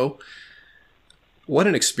in a row. What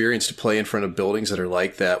an experience to play in front of buildings that are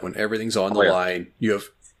like that when everything's on the line. You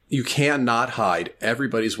cannot hide.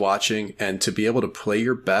 Everybody's watching, and to be able to play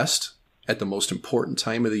your best at the most important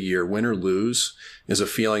time of the year, win or lose, is a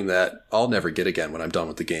feeling that I'll never get again when I'm done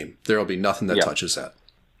with the game. There'll be nothing that touches that.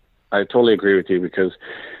 I totally agree with you because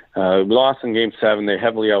we lost in Game 7. They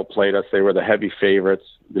heavily outplayed us. They were the heavy favorites.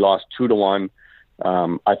 We lost 2-1.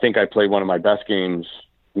 I think I played one of my best games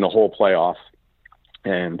in the whole playoff.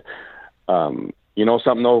 And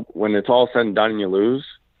something though, when it's all said and done and you lose,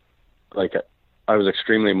 like I was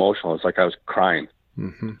extremely emotional. It's like I was crying.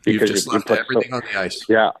 Mm-hmm. You've just left everything on the ice.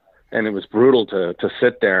 Yeah. And it was brutal to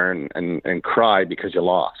sit there and cry because you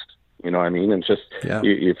lost. You know what I mean? And just,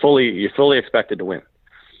 you fully expected to win.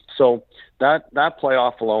 So that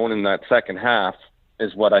playoff alone in that second half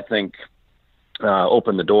is what I think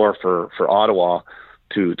opened the door for Ottawa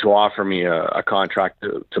to offer me a contract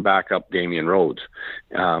to back up Damian Rhodes.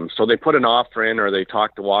 So they put an offer in, or they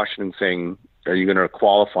talked to Washington saying, are you going to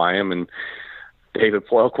qualify him? And David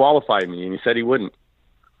Poile qualified me, and he said he wouldn't.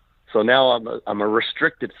 So now I'm a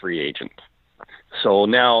restricted free agent. So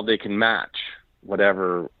now they can match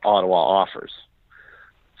whatever Ottawa offers.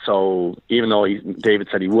 So even though David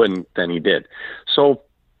said he wouldn't, then he did. So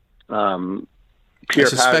Pierre I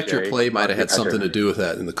suspect Pagé, your play might have had something to do with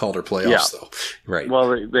that in the Calder playoffs, though. Right.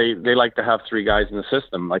 Well, they like to have 3 guys in the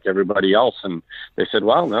system like everybody else, and they said,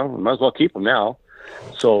 well, no, we might as well keep them now.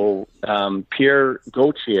 So Pierre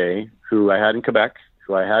Gauthier, who I had in Quebec,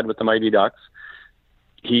 who I had with the Mighty Ducks,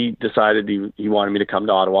 he decided he wanted me to come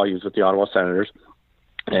to Ottawa. He was with the Ottawa Senators,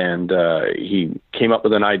 and he came up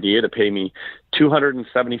with an idea to pay me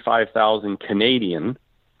 $275,000 Canadian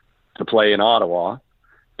to play in Ottawa,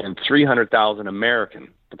 and $300,000 American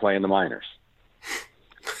to play in the minors.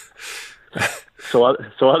 So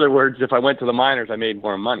other words, if I went to the minors, I made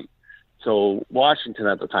more money. So Washington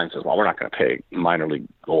at the time says, well, we're not going to pay minor league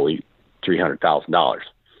goalie $300,000.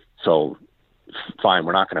 So fine,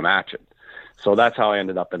 we're not going to match it. So that's how I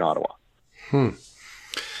ended up in Ottawa.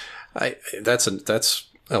 That's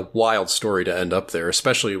a wild story to end up there,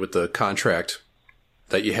 especially with the contract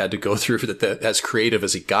that you had to go through that as creative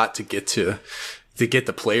as he got to get the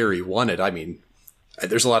player he wanted. I mean,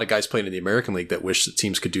 there's a lot of guys playing in the American League that wish that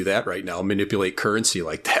teams could do that right now, manipulate currency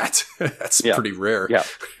like that. That's pretty rare. Yeah.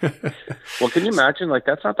 Well, can you imagine? Like,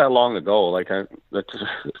 that's not that long ago. Like, it's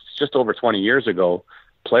just over 20 years ago.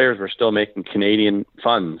 Players were still making Canadian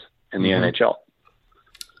funds in the NHL.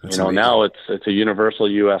 That's amazing. Now it's a universal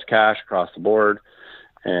U.S. cash across the board,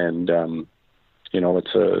 and times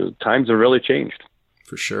have really changed.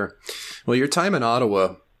 For sure. Well, your time in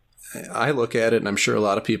Ottawa, I look at it, and I'm sure a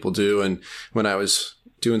lot of people do, and when I was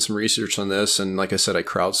doing some research on this, and like I said, I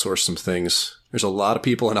crowdsourced some things, there's a lot of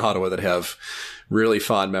people in Ottawa that have really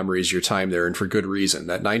fond memories of your time there, and for good reason.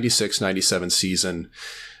 That 96-97 season,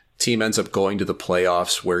 team ends up going to the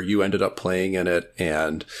playoffs where you ended up playing in it,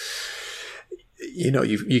 and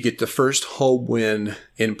you get the first home win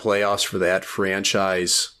in playoffs for that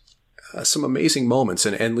franchise. Some amazing moments,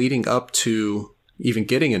 and leading up to even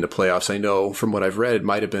getting into playoffs, I know from what I've read, it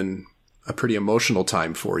might have been a pretty emotional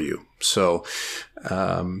time for you. So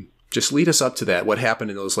just lead us up to that. What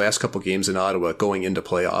happened in those last couple games in Ottawa going into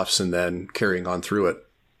playoffs and then carrying on through it?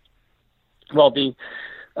 Well,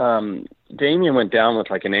 Damien went down with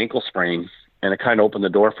like an ankle sprain, and it kind of opened the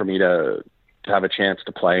door for me to have a chance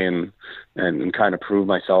to play and kind of prove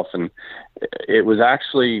myself. And it was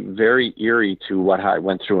actually very eerie to what I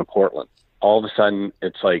went through in Portland. All of a sudden,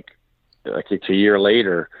 it's like it's a year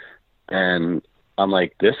later, and I'm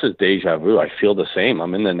like, this is deja vu. I feel the same.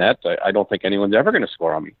 I'm in the net. I don't think anyone's ever going to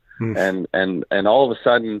score on me. And all of a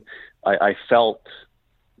sudden, I felt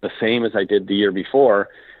the same as I did the year before,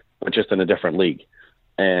 but just in a different league.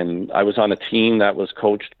 And I was on a team that was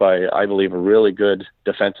coached by, I believe, a really good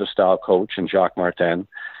defensive style coach in Jacques Martin.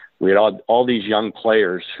 We had all these young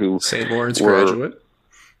players who St. Lawrence graduate.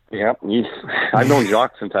 Yeah, I've known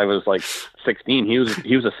Jacques since I was like 16. He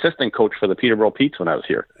was assistant coach for the Peterborough Petes when I was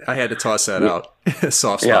here. I had to toss that out.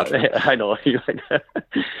 Soft spot. Yeah, I know.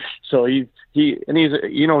 So he's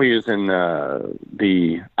was in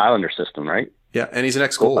the Islander system, right? Yeah, and he's an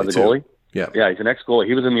ex-goalie the too. Goalie? Yeah, he's an ex-goalie.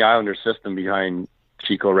 He was in the Islander system behind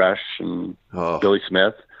Chico Resch and Billy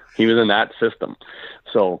Smith. He was in that system.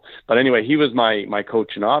 So, but anyway, he was my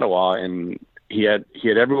coach in Ottawa, and he had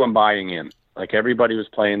everyone buying in. Like everybody was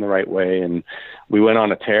playing the right way, and we went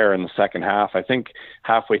on a tear in the second half. I think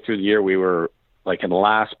halfway through the year we were like in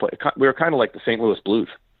last place. We were kind of like the St. Louis Blues,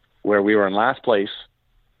 where we were in last place,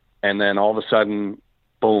 and then all of a sudden,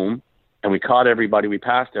 boom, and we caught everybody. We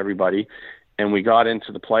passed everybody, and we got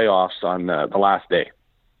into the playoffs on the last day.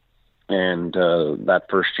 And that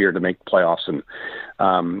first year to make the playoffs. And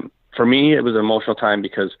for me, it was an emotional time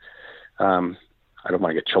because I don't want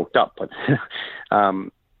to get choked up, but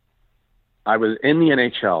I was in the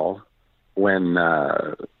NHL when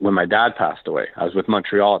my dad passed away. I was with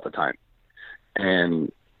Montreal at the time.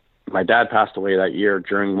 And my dad passed away that year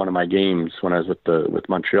during one of my games when I was with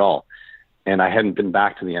Montreal. And I hadn't been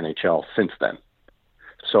back to the NHL since then.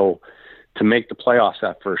 So to make the playoffs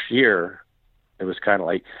that first year, it was kind of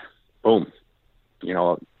like, boom,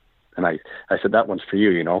 and I said, that one's for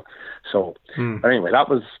you, So but anyway, that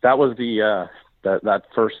was that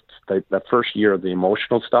first year of the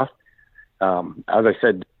emotional stuff. As I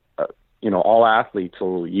said, all athletes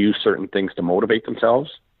will use certain things to motivate themselves,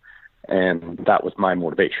 and that was my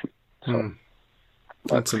motivation. So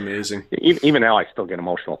that's amazing. Even now, I still get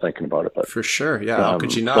emotional thinking about it. But for sure, yeah. How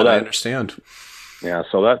could you not? I understand. Yeah.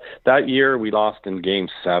 So that year we lost in Game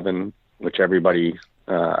 7, which everybody.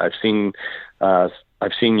 I've seen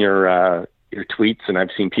your tweets, and I've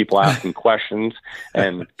seen people asking questions,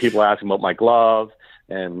 and people asking about my glove,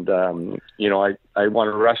 and I want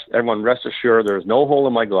to everyone rest assured there's no hole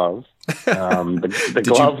in my glove. The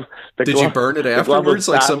glove. Did you burn it afterwards,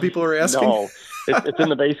 like some people are asking? No, it's in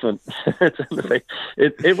the basement. It's in the basement.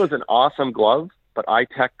 It was an awesome glove, but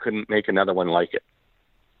iTech couldn't make another one like it.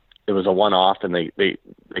 It was a one-off, and they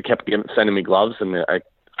kept sending me gloves, and I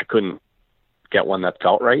couldn't get one that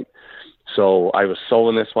felt right. So I was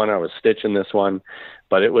sewing this one, I was stitching this one,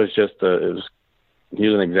 but it was just here's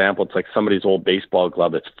an example. It's like somebody's old baseball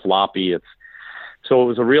glove. It's floppy. So it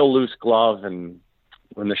was a real loose glove. And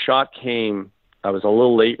when the shot came, I was a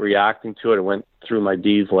little late reacting to it. It went through my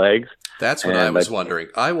D's legs. That's what I was wondering.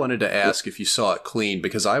 I wanted to ask if you saw it clean,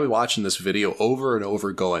 because I was watching this video over and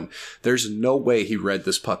over going, there's no way he read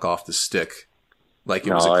this puck off the stick like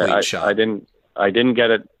it was a clean shot. I didn't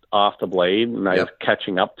get it off the blade, and I was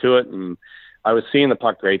catching up to it, and I was seeing the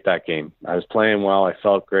puck great that game. I was playing well. I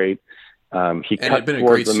felt great. He and cut it had been a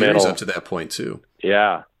towards great the series middle. up to that point too.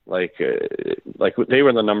 Yeah, like they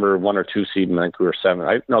were the number 1 or 2 seed, and I think we were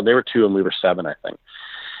 7. No, they were 2 and we were 7, I think.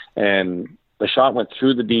 And the shot went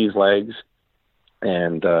through the D's legs,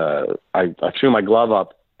 and I threw my glove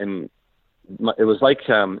up, and it was like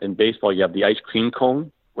in baseball you have the ice cream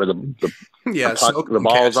cone where the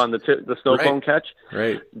ball is on the snow cone catch.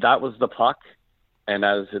 Right. That was the puck, and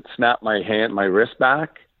as it snapped my wrist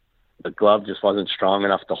back, the glove just wasn't strong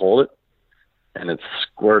enough to hold it, and it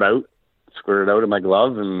squirted out of my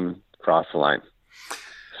glove and crossed the line.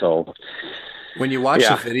 So when you watch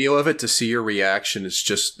the video of it, to see your reaction,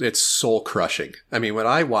 it's soul crushing. I mean, when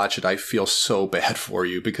I watch it, I feel so bad for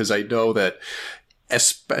you, because I know that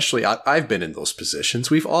especially I've been in those positions.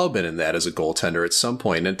 We've all been in that as a goaltender at some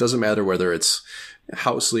point. And it doesn't matter whether it's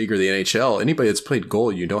House League or the NHL. Anybody that's played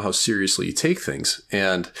goal, you know how seriously you take things.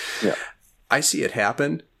 And I see it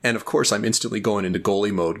happen. And of course, I'm instantly going into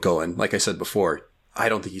goalie mode going, like I said before, I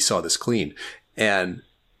don't think he saw this clean. And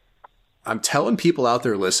I'm telling people out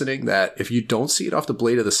there listening that if you don't see it off the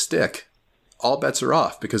blade of the stick, all bets are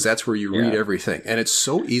off, because that's where you read everything. And it's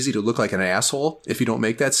so easy to look like an asshole if you don't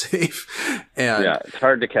make that save. And it's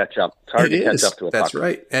hard to catch up. It's hard to catch up to a puck. That's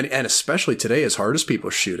right. And especially today, as hard as people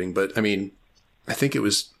are shooting. But I mean, I think it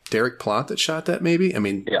was Derek Plant that shot that maybe. I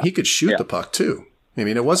mean, he could shoot the puck too. I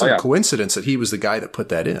mean, it wasn't a coincidence that he was the guy that put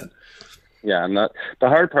that in. Yeah, and the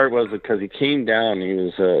hard part was because he came down.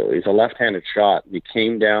 He's a left-handed shot. He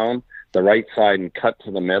came down the right side and cut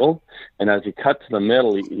to the middle. And as he cut to the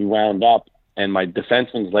middle, he wound up, and my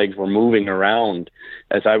defenseman's legs were moving around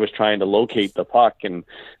as I was trying to locate the puck. And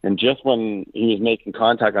just when he was making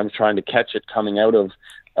contact, I was trying to catch it coming out of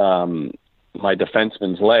my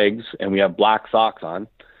defenseman's legs, and we have black socks on.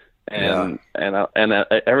 And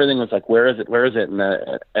everything was like, where is it? Where is it?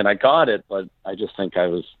 And I got it, but I just think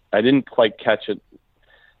I didn't quite catch it.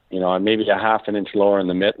 You know, maybe a half an inch lower in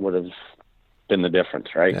the mitt would have been the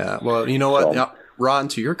difference, right? Yeah. Well, you know what, now, Ron,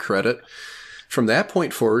 to your credit, from that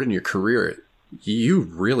point forward in your career, you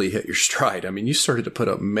really hit your stride. I mean, you started to put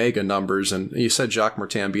up mega numbers, and you said Jacques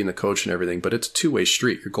Martin being the coach and everything, but it's a two-way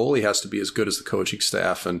street. Your goalie has to be as good as the coaching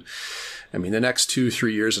staff. And I mean, the next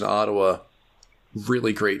 2-3 years in Ottawa,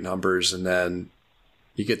 really great numbers, and then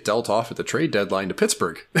you get dealt off at the trade deadline to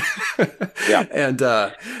Pittsburgh. And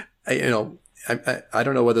I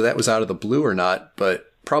don't know whether that was out of the blue or not, but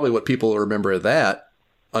probably what people remember of that,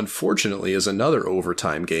 unfortunately, is another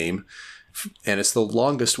overtime game, and it's the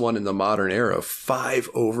longest one in the modern era,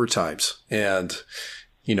 5 overtimes. And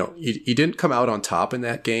you know, he didn't come out on top in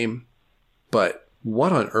that game, but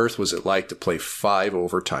what on earth was it like to play 5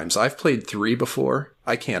 overtimes? I've played 3 before.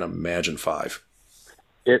 I can't imagine 5.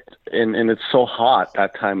 And it's so hot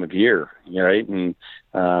that time of year, right? And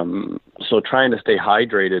so trying to stay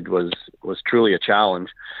hydrated was truly a challenge,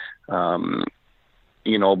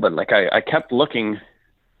 you know. But like I kept looking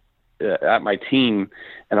at my team,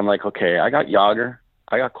 and I'm like, okay, I got Jágr,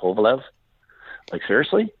 I got Kovalev. Like,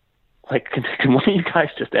 seriously? Like, can one of you guys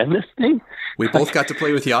just end this thing? We both got to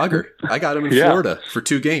play with Jágr. I got him in Florida for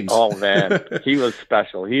 2 games. Oh man, he was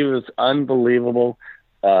special. He was unbelievable.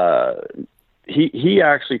 He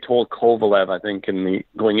actually told Kovalev, I think,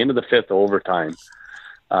 going into the 5th overtime,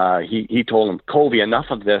 he told him, Kovy, enough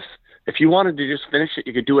of this. If you wanted to just finish it,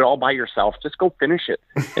 you could do it all by yourself. Just go finish it.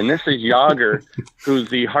 And this is Jágr, who's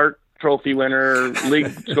the Hart Trophy winner, league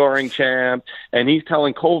scoring champ, and he's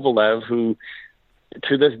telling Kovalev, who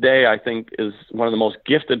to this day I think is one of the most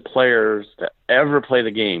gifted players to ever play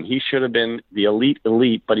the game. He should have been the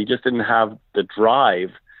elite, but he just didn't have the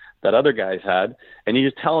drive that other guys had, and he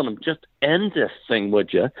was telling him, just end this thing,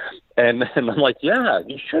 would you? And I'm like, yeah,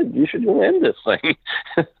 you should go end this thing.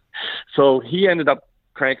 So he ended up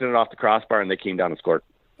cranking it off the crossbar, and they came down and scored.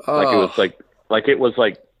 It was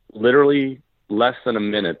like literally less than a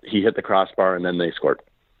minute. He hit the crossbar, and then they scored.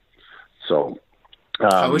 So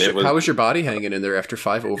how was your body hanging in there after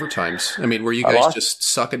 5 overtimes? I mean, were you guys just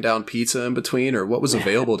sucking down pizza in between, or what was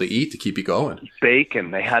available to eat to keep you going? Bacon.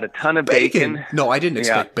 They had a ton of bacon. No, I didn't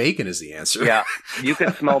expect bacon as the answer. Yeah, you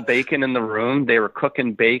could smell bacon in the room. They were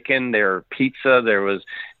cooking bacon. There were pizza.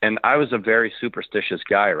 And I was a very superstitious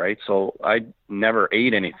guy, right? So I never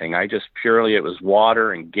ate anything. I just it was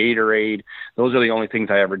water and Gatorade. Those are the only things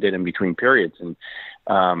I ever did in between periods. And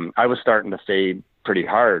I was starting to fade pretty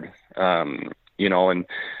hard. You know,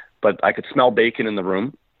 but I could smell bacon in the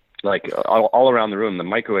room, like all around the room. The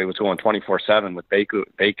microwave was going 24/7 with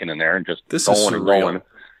bacon in there, and just going and going.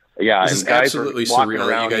 Yeah, this is absolutely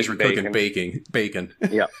surreal. You guys were cooking bacon.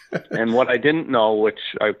 Yeah, and what I didn't know, which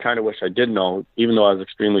I kind of wish I did know, even though I was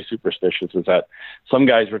extremely superstitious, is that some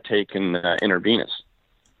guys were taking intravenous.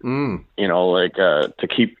 You know, like to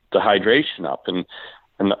keep the hydration up, and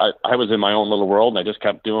I was in my own little world, and I just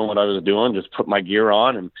kept doing what I was doing, just put my gear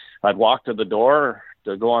on, and I'd walk to the door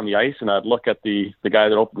to go on the ice, and I'd look at the guy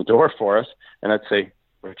that opened the door for us, and I'd say,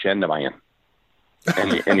 which end am I in?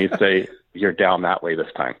 And he'd say, you're down that way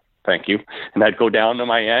this time. Thank you. And I'd go down to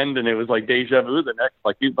my end, and it was like deja vu.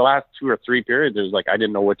 The last 2 or 3 periods, it was like I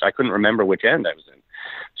couldn't remember which end I was in.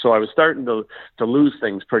 So I was starting to lose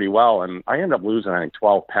things pretty well, and I ended up losing, I think,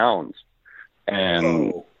 12 pounds.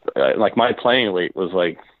 And like my playing weight was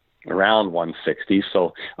like around 160,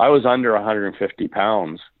 so I was under 150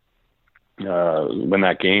 pounds when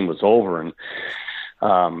that game was over. And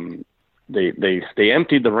they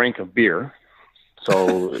emptied the rink of beer,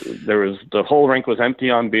 So the whole rink was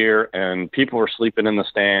empty on beer, and people were sleeping in the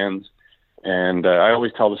stands. And I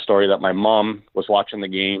always tell the story that my mom was watching the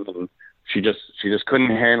game, and she just couldn't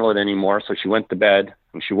handle it anymore. So she went to bed,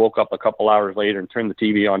 and she woke up a couple hours later and turned the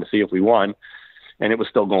TV on to see if we won, and it was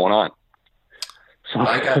still going on. So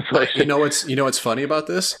you know what's funny about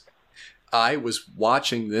this? I was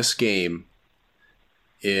watching this game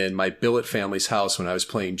in my billet family's house when I was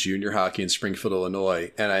playing junior hockey in Springfield,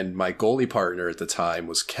 Illinois, and my goalie partner at the time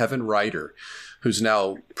was Kevin Ryder, who's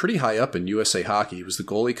now pretty high up in USA Hockey. He was the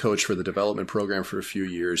goalie coach for the development program for a few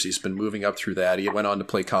years. He's been moving up through that. He went on to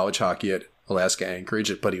play college hockey at Alaska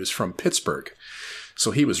Anchorage, but he was from Pittsburgh.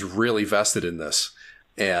 So he was really vested in this.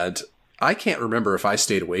 And I can't remember if I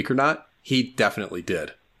stayed awake or not. He definitely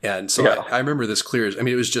did. And so yeah. I remember this clear. I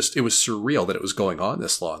mean, it was surreal that it was going on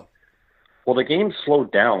this long. Well, the game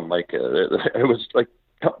slowed down. It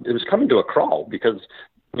was coming to a crawl because,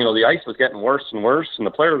 the ice was getting worse and worse, and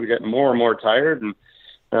the players were getting more and more tired. And,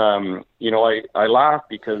 I laughed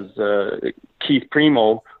because Keith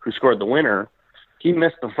Primo, who scored the winner, he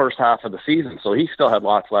missed the first half of the season, so he still had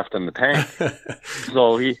lots left in the tank.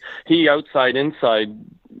 So he outside-inside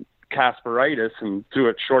Kasperitis and threw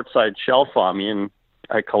it short side shelf on me, and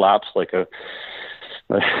I collapsed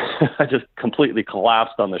I just completely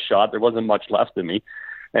collapsed on the shot. There wasn't much left in me.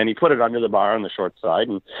 And he put it under the bar on the short side.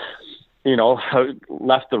 And, I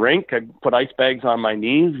left the rink. I put ice bags on my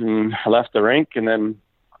knees and I left the rink. And then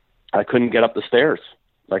I couldn't get up the stairs.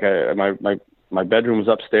 My bedroom was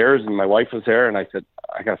upstairs and my wife was there. And I said,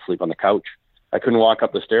 I got to sleep on the couch. I couldn't walk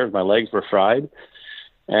up the stairs. My legs were fried.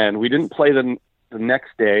 And we didn't play the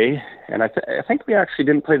next day. And I think we actually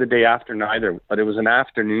didn't play the day after neither. But it was an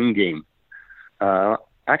afternoon game.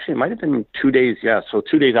 Actually, it might have been 2 days. Yeah. So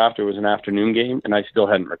 2 days after, it was an afternoon game, and I still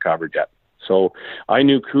hadn't recovered yet. So I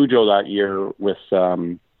knew Cujo that year with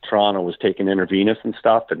Toronto was taking intravenous and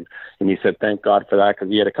stuff. And he said, thank God for that, because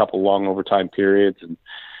he had a couple long overtime periods. And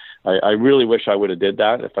I really wish I would have did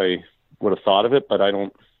that if I would have thought of it, but I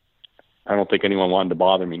don't think anyone wanted to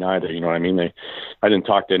bother me neither. You know what I mean? I didn't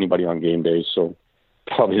talk to anybody on game days. So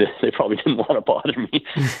they probably didn't want to bother me.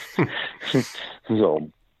 So,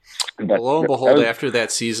 well, lo and behold, after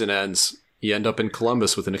that season ends, you end up in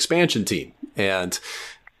Columbus with an expansion team, and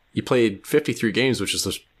you played 53 games, which is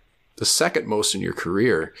the second most in your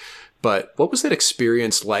career. But what was that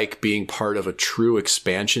experience like being part of a true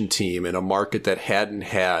expansion team in a market that hadn't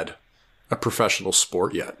had a professional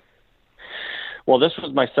sport yet? Well, this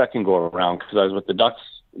was my second go around because I was with the Ducks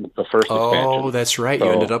the first expansion. Oh, that's right. So,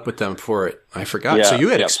 you ended up with them for it. I forgot. Yeah, so you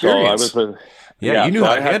had experience. So you knew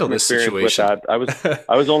how to handle this situation. I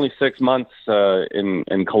was only 6 months in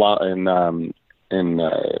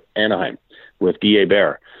Anaheim with D.A.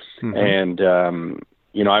 Bear, and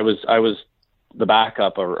I was the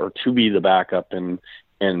backup or to be the backup in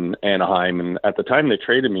Anaheim, and at the time they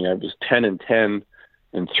traded me, I was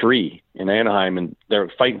 10-10-3 in Anaheim, and they were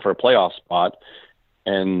fighting for a playoff spot,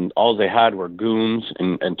 and all they had were goons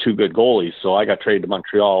and two good goalies. So I got traded to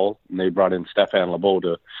Montreal, and they brought in Stéphane Lebeau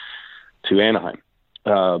to Anaheim.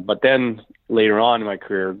 But then later on in my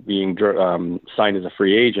career, being signed as a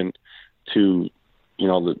free agent to,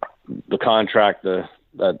 the contract that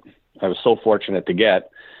I was so fortunate to get,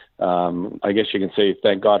 I guess you can say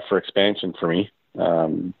thank God for expansion for me.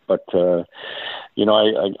 But I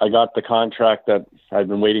got the contract that I'd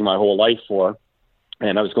been waiting my whole life for,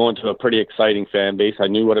 and I was going to a pretty exciting fan base. I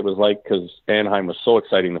knew what it was like because Anaheim was so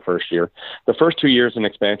exciting the first year. The first 2 years in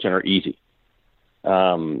expansion are easy.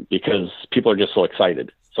 Because people are just so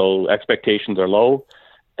excited. So expectations are low,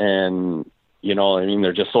 and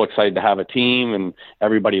they're just so excited to have a team, and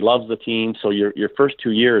everybody loves the team. So your first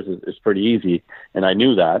 2 years is pretty easy, and I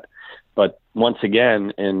knew that. But once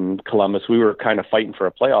again, in Columbus, we were kind of fighting for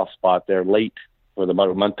a playoff spot there late, with about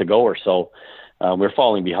a month to go or so. We're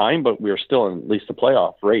falling behind, but we were still in at least the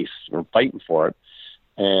playoff race. We're fighting for it,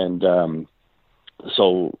 and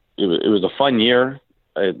so it was a fun year.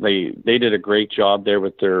 They did a great job there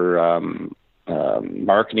with their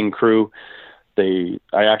marketing crew. I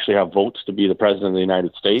actually have votes to be the president of the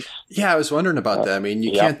United States. Yeah, I was wondering about that. I mean,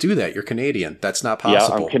 you can't do that. You're Canadian. That's not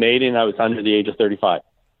possible. Yeah, I'm Canadian. I was under the age of 35.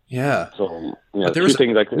 Yeah. So but there was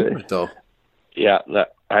things I could though. Yeah,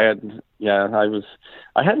 I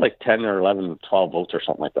had like 10 or 11, 12 votes or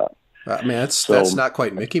something like that. I mean, that's not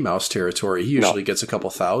quite Mickey Mouse territory. He usually gets a couple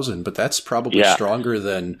thousand, but that's probably stronger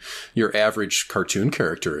than your average cartoon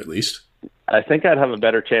character, at least. I think I'd have a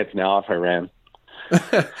better chance now if I ran.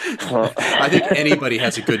 I think anybody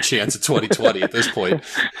has a good chance at 2020 at this point.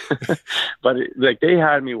 But they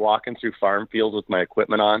had me walking through farm fields with my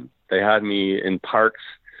equipment on. They had me in parks,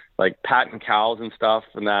 like patting cows and stuff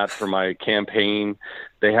and that for my campaign.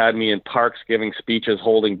 They had me in parks giving speeches,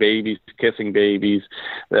 holding babies, kissing babies.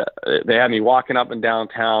 They had me walking up and down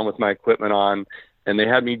town with my equipment on, and they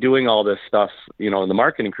had me doing all this stuff, in the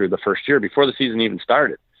marketing crew the first year before the season even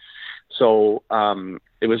started. So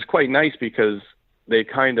it was quite nice because they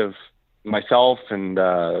kind of, myself and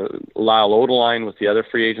Lyle Odeline was the other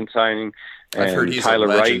free agent signing. And I've heard he's Tyler a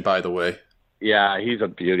legend, Wright, by the way. Yeah, he's a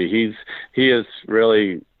beauty. He is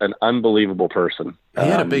really an unbelievable person. He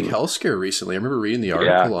had a big health scare recently. I remember reading the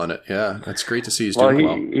article on it. Yeah, that's great to see he's doing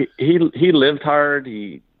well. He lived hard.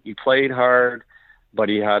 He played hard, but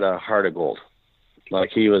he had a heart of gold.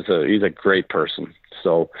 Like he's a great person.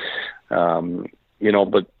 So,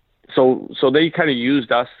 but so they kind of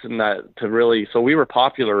used us in that to really. So we were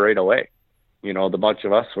popular right away. The bunch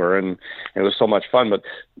of us were, and it was so much fun. But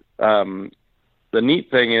the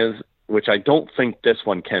neat thing is, which I don't think this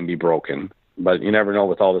one can be broken, but you never know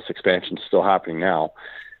with all this expansion still happening now.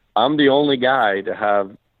 I'm the only guy to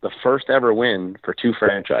have the first ever win for 2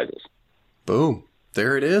 franchises. Boom.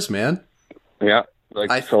 There it is, man. Yeah.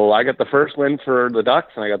 So I got the first win for the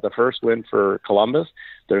Ducks and I got the first win for Columbus.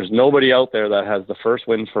 There's nobody out there that has the first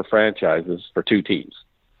win for franchises for 2 teams.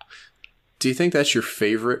 Do you think that's your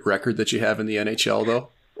favorite record that you have in the NHL, though?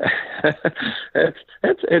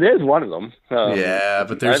 It is one of them. Yeah,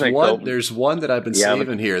 but there's one that I've been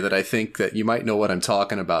saving here that I think that you might know what I'm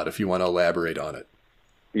talking about if you want to elaborate on it.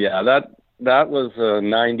 Yeah, that was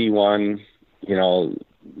 91.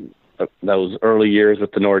 Those early years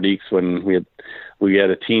with the Nordiques when we had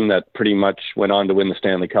a team that pretty much went on to win the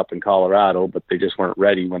Stanley Cup in Colorado, but they just weren't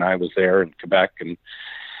ready when I was there in Quebec,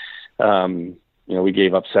 and we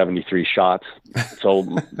gave up 73 shots. So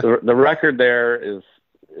the record there is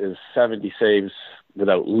 70 saves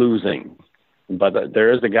without losing, but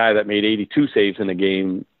there is a guy that made 82 saves in a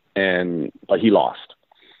game, but he lost.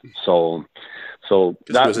 So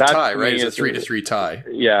that was a tie, right? It's a 3-3 tie.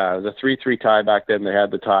 Yeah, the 3-3 tie back then. They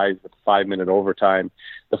had the ties with 5-minute overtime.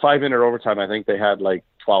 The 5-minute overtime, I think they had like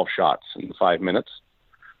 12 shots in 5 minutes,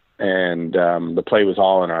 and the play was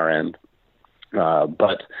all on our end.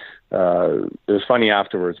 But it was funny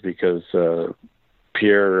afterwards because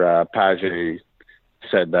Pierre Page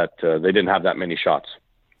said that they didn't have that many shots,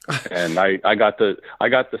 and I got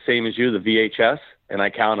the same as you, the VHS, and I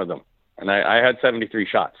counted them, and I had 73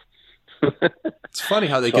 shots. It's funny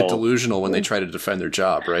how they get delusional when they try to defend their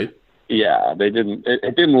job, right? Yeah, they didn't.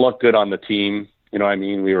 It didn't look good on the team. You know what I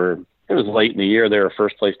mean? It was late in the year. They were a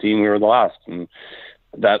first place team. We were the last, and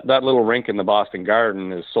that little rink in the Boston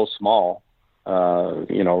Garden is so small.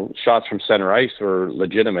 Shots from center ice were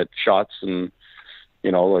legitimate shots, and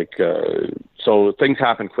so things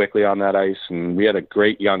happened quickly on that ice, and we had a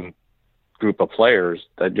great young group of players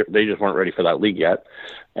that they just weren't ready for that league yet,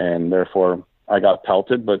 and therefore I got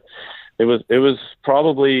pelted. But it was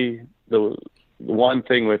probably the one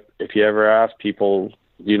thing with, if you ever ask people,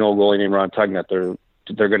 a goalie named Ron Tugnutt,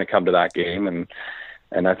 they're going to come to that game,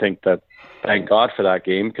 and I think that, thank God for that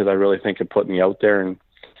game, because I really think it put me out there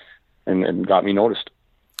and got me noticed.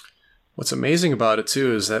 What's amazing about it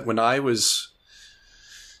too is that when I was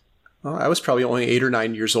probably only 8 or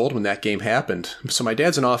 9 years old when that game happened. So my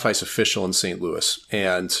dad's an off-ice official in St. Louis,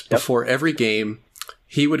 and before every game,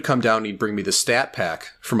 he would come down and he'd bring me the stat pack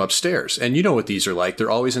from upstairs. And you know what these are like.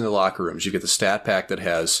 They're always in the locker rooms. You get the stat pack that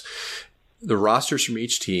has the rosters from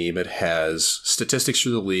each team. It has statistics for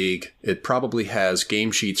the league. It probably has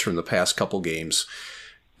game sheets from the past couple games.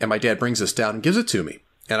 And my dad brings this down and gives it to me.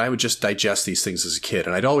 And I would just digest these things as a kid.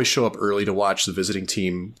 And I'd always show up early to watch the visiting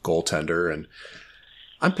team goaltender. And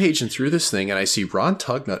I'm paging through this thing and I see Ron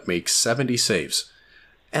Tugnutt make 70 saves.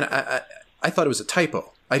 And I thought it was a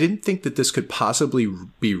typo. I didn't think that this could possibly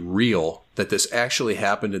be real, that this actually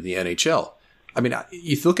happened in the NHL. I mean,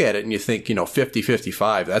 you look at it and you think,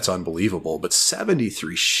 50-55, that's unbelievable. But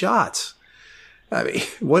 73 shots. I mean,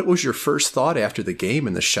 what was your first thought after the game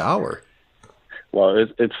in the shower? Well,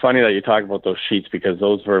 it's funny that you talk about those sheets, because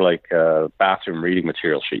those were like bathroom reading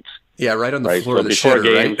material sheets. Yeah, right on the floor of the shitter,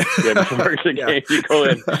 games, right? Yeah, before the game,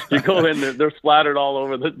 you go in, they're splattered all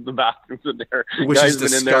over the bathrooms in there. Which Guys is been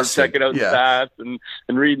disgusting. in there checking out stats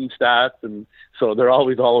and reading stats, and so they're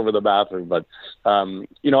always all over the bathroom. But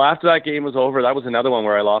after that game was over, that was another one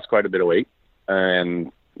where I lost quite a bit of weight,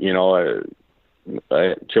 and Chili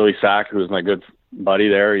Sack, who was my good buddy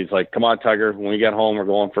there, he's like, "Come on, Tugger, when we get home, we're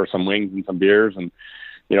going for some wings and some beers, and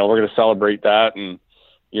we're going to celebrate that." And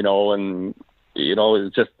it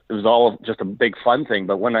was all just a big fun thing.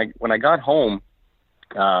 But when I got home,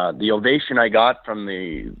 the ovation I got from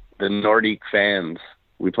the Nordique fans,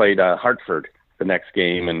 we played Hartford the next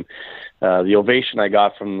game, and the ovation I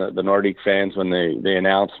got from the Nordique fans when they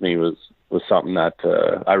announced me was something that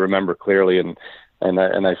I remember clearly, and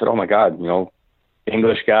I said, oh my God,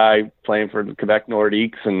 English guy playing for the Quebec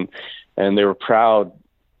Nordiques, and they were proud,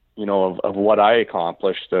 of what I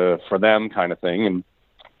accomplished for them, kind of thing.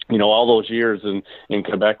 And all those years in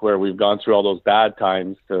Quebec where we've gone through all those bad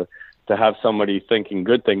times, to have somebody thinking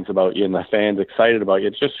good things about you and the fans excited about you,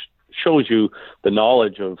 it just shows you the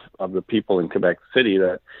knowledge of the people in Quebec City,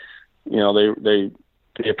 that they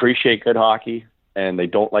appreciate good hockey and they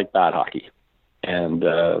don't like bad hockey. And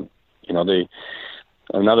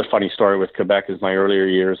another funny story with Quebec is my earlier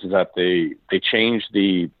years is that they changed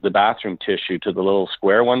the bathroom tissue to the little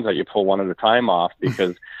square ones that you pull one at a time off,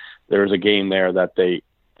 because there was a game there that they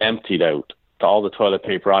emptied out all the toilet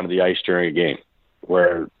paper onto the ice during a game,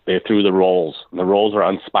 where they threw the rolls, and the rolls are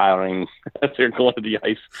unspiraling as they're going to the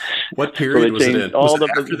ice. What period was it in? Was it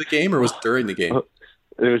after the game or was it during the game?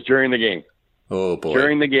 It was during the game. Oh, boy.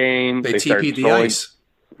 During the game. They TP'd the ice.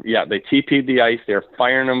 Yeah, they TP'd the ice. They're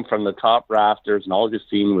firing them from the top rafters, and all you've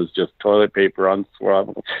seen was just toilet paper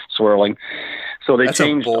swirling. So they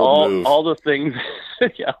changed all the things.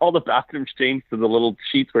 Yeah, all the bathrooms changed to the little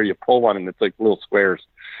sheets where you pull one, and it's like little squares.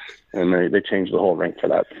 And they changed the whole rink for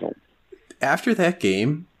that. So. After that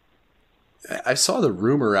game, I saw the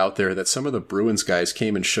rumor out there that some of the Bruins guys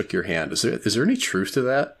came and shook your hand. Is there any truth to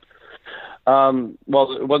that?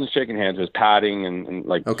 Well, it wasn't shaking hands. It was patting and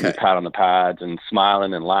like you pat on the pads and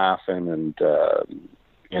smiling and laughing and,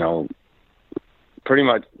 pretty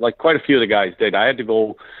much like quite a few of the guys did. I had to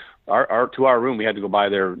go to our room. We had to go by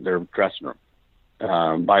their dressing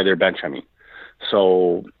room, by their bench. I mean,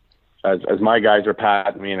 so as my guys were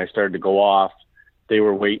patting me and I started to go off, they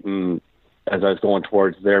were waiting as I was going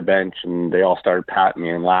towards their bench, and they all started patting me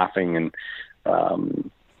and laughing, and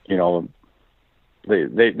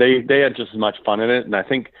they had just as much fun in it. And I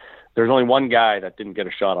think there's only one guy that didn't get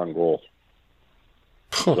a shot on goal.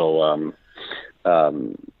 So,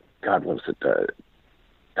 God, what was it?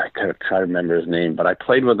 I gotta try to remember his name, but I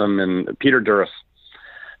played with him, and Peter Duras.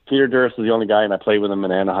 Peter Duras was the only guy, and I played with him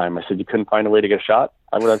in Anaheim. I said, you couldn't find a way to get a shot?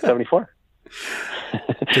 I would have 74.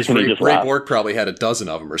 Because Ray Borg probably had a dozen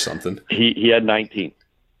of them or something. He had 19.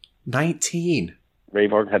 19? Ray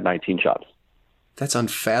Borg had 19 shots. That's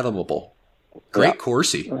unfathomable. Great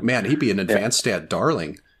Corsi. Man, he'd be an advanced stat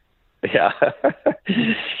darling. Yeah.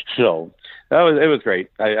 So it was great.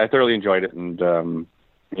 I thoroughly enjoyed it. And,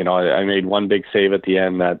 I made one big save at the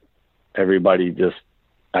end that everybody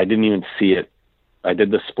I didn't even see it. I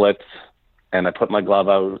did the splits, and I put my glove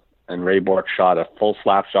out, and Ray Bork shot a full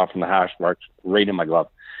slap shot from the hash marks right in my glove.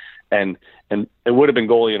 And it would have been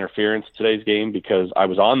goalie interference today's game, because I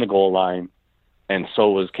was on the goal line, and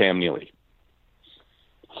so was Cam Neely.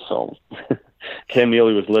 So Cam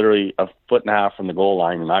Neely was literally a foot and a half from the goal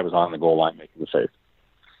line, and I was on the goal line making the save.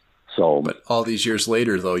 So, but all these years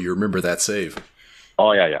later, though, you remember that save.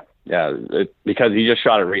 Oh, yeah. Because he just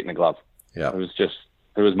shot it right in the glove. Yeah.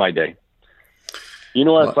 It was my day. You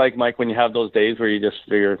know what it's like, Mike, when you have those days where you just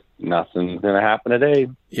figure nothing's going to happen today.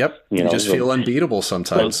 Yep. You just feel unbeatable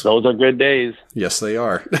sometimes. Those are good days. Yes, they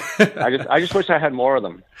are. I just wish I had more of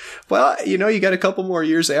them. Well, you got a couple more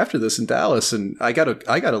years after this in Dallas, and I got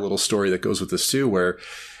a little story that goes with this too, where,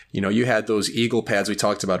 you had those Eagle pads we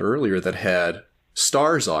talked about earlier that had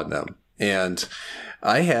stars on them. And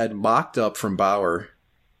I had mocked up from Bauer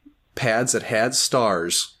pads that had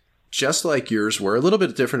stars, just like yours were, a little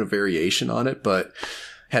bit different variation on it, but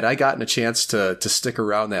had I gotten a chance to stick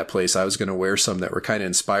around that place, I was going to wear some that were kind of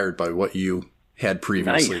inspired by what you had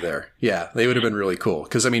previously there. Yeah, they would have been really cool.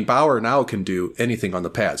 Because, Bauer now can do anything on the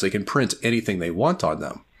pads. They can print anything they want on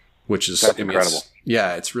them, which is incredible.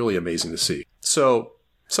 It's really amazing to see. So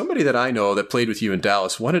somebody that I know that played with you in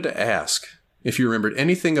Dallas wanted to ask if you remembered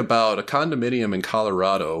anything about a condominium in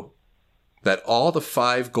Colorado that all the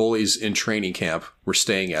 5 goalies in training camp were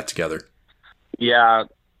staying at together. Yeah,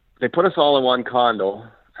 they put us all in one condo,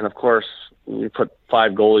 and of course, you put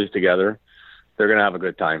 5 goalies together, they're going to have a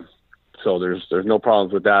good time. So there's no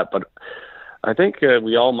problems with that. But I think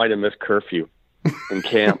we all might have missed curfew in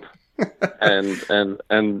camp, and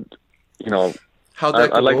how'd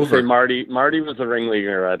that go I'd like over? to say Marty was the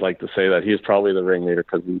ringleader. I'd like to say that he was probably the ringleader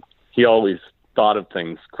because he always thought of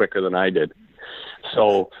things quicker than I did.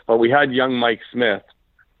 So, but we had young Mike Smith,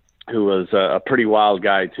 who was a pretty wild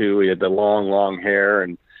guy too. He had the long hair,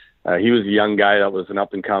 and he was a young guy that was an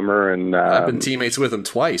up and comer. And I've been teammates with him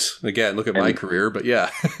twice. Again, look at my career, but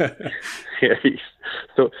yeah. Yeah.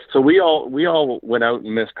 So we all went out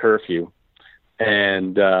and missed curfew,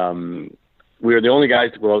 and we were the only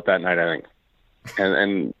guys to go out that night, I think.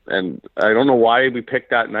 And I don't know why we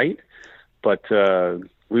picked that night, but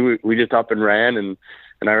we just up and ran, and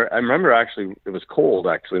I remember actually it was cold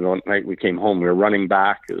actually the night we came home. We were running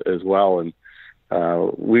back as well, and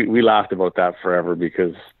we laughed about that forever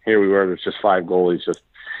because here we were. There's just 5 goalies. Just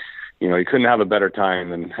you couldn't have a better time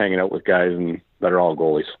than hanging out with guys that are all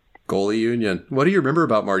goalies. Goalie union. What do you remember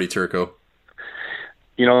about Marty Turco?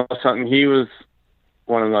 Something. He was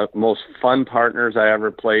one of the most fun partners I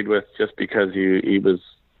ever played with, just because he was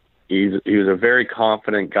a very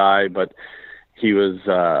confident guy, but he was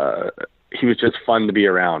just fun to be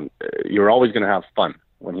around. You were always going to have fun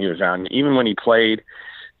when he was around. Even when he played,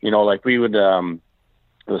 like we would, it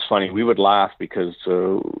was funny. We would laugh because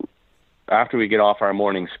after we get off our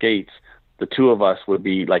morning skates, the two of us would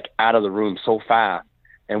be like out of the room so fast,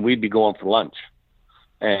 and we'd be going for lunch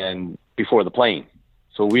and before the plane.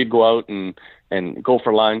 So we'd go out and go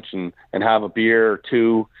for lunch and have a beer or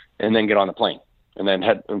two and then get on the plane and then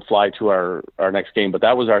head and fly to our next game. But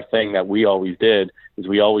that was our thing that we always did, is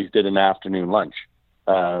we always did an afternoon lunch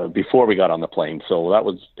before we got on the plane. So that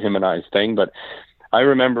was him and I's thing. But I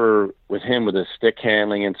remember with him, with his stick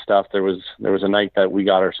handling and stuff, there was a night that we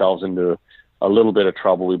got ourselves into a little bit of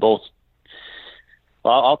trouble. We both,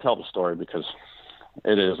 I'll tell the story because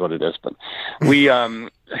it is what it is, but we,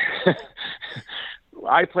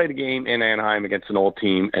 I played a game in Anaheim against an old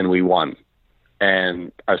team and we won,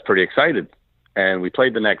 and I was pretty excited. And we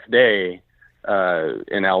played the next day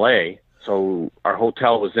in LA. So our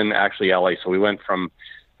hotel was in actually LA. So we went from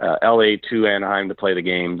LA to Anaheim to play the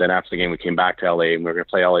game. Then after the game, we came back to LA and we were going to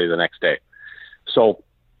play LA the next day. So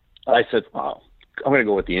I said, well, I'm going to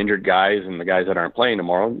go with the injured guys and the guys that aren't playing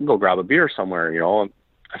tomorrow. Go grab a beer somewhere, And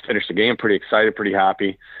I finished the game pretty excited, pretty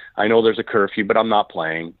happy. I know there's a curfew, but I'm not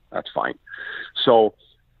playing. That's fine. So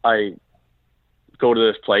I go to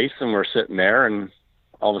this place and we're sitting there, and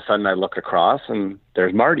all of a sudden I look across and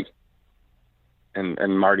there's Marty.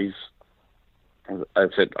 And Marty's,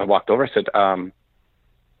 I walked over, I said, am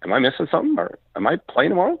I missing something, or am I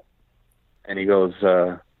playing tomorrow? And he goes,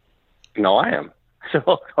 no, I am.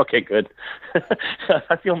 So, okay, good.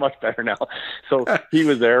 I feel much better now. So he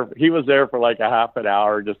was there for like a half an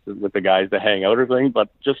hour just with the guys to hang out or something. But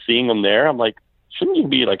just seeing him there, I'm like, shouldn't you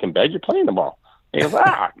be like in bed? You're playing tomorrow. And he goes,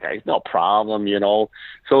 guys, no problem,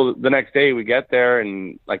 So the next day we get there,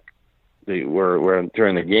 and like we're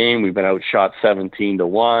during the game, we've been outshot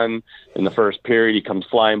 17-1 in the first period. He comes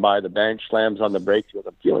flying by the bench, slams on the brakes. He goes,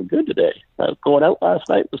 I'm feeling good today. I was going out last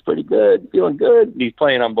night, was pretty good, feeling good. And he's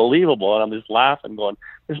playing unbelievable, and I'm just laughing, going,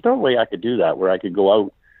 there's no way I could do that, where I could go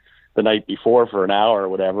out the night before for an hour or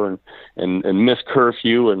whatever and miss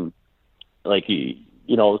curfew, and like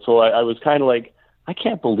so I was kind of like, I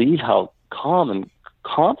can't believe how calm and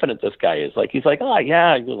confident this guy is. Like, he's like, oh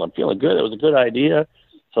yeah, I'm feeling good. It was a good idea.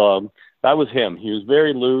 So that was him. He was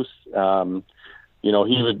very loose. He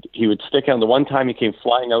would stick on. The one time he came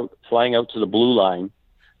flying out to the blue line,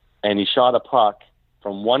 and he shot a puck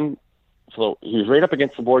from one. So he was right up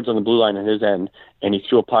against the boards on the blue line at his end, and he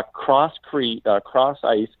threw a puck cross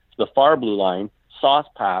ice to the far blue line, sauce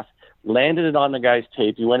pass, landed it on the guy's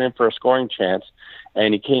tape. He went in for a scoring chance,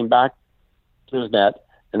 and he came back to his net.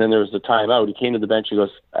 And then there was the timeout. He came to the bench. He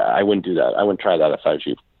goes, I wouldn't do that. I wouldn't try that if I was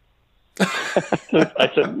you. I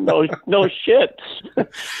said, no shit.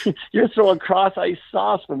 You're throwing cross ice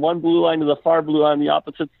sauce from one blue line to the far blue line on the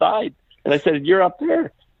opposite side. And I said, you're up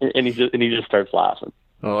there. And he just starts laughing.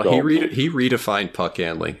 Oh, so, he redefined puck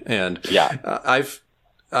handling. And yeah,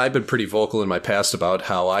 I've been pretty vocal in my past about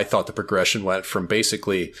how I thought the progression went from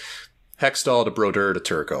basically Hextall to Brodeur to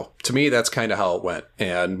Turco. To me, that's kind of how it went.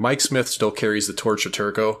 And Mike Smith still carries the torch of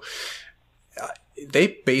Turco.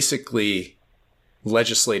 They basically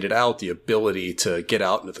legislated out the ability to get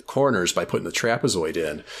out into the corners by putting the trapezoid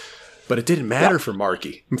in. But it didn't matter for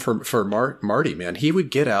Marty. Marty, man. He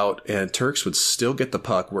would get out and Turks would still get the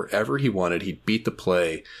puck wherever he wanted. He'd beat the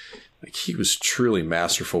play. Like, he was truly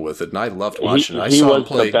masterful with it, and I loved watching it. I saw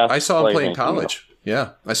him play in college.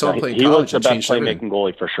 Yeah, I saw him play in college. He was the best playmaking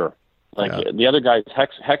goalie for sure. The other guys,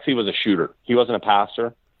 Hexy was a shooter. He wasn't a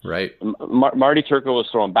passer. Right. Marty Turco was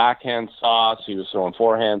throwing backhand sauce. He was throwing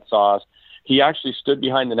forehand sauce. He actually stood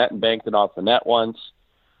behind the net and banked it off the net once.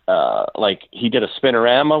 He did a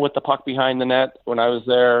spinorama with the puck behind the net when I was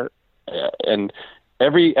there. And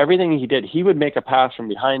everything he did, he would make a pass from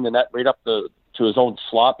behind the net right up to his own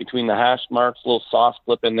slot between the hash marks, little sauce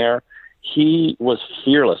flip in there. He was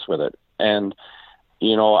fearless with it. And,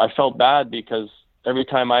 I felt bad because every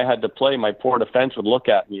time I had to play, my poor defense would look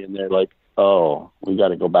at me and they're like, oh, we got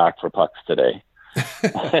to go back for pucks today.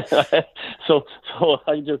 So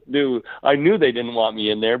I knew they didn't want me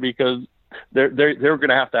in there because they were going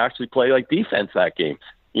to have to actually play like defense that game,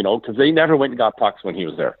 because they never went and got pucks when he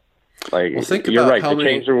was there. Like, Well, think you're about right. how They many-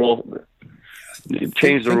 changed the rule.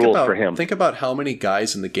 Change the rules for him. Think about how many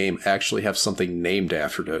guys in the game actually have something named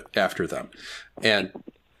after them. And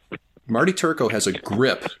Marty Turco has a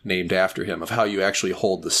grip named after him of how you actually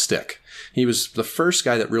hold the stick. He was the first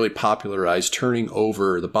guy that really popularized turning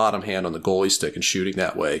over the bottom hand on the goalie stick and shooting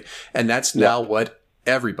that way. And that's now what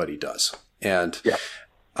everybody does. And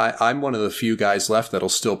I'm one of the few guys left that'll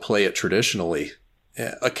still play it traditionally.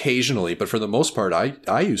 Occasionally, but for the most part,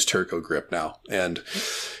 I use Turco grip now. And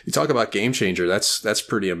you talk about game changer, that's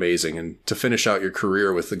pretty amazing. And to finish out your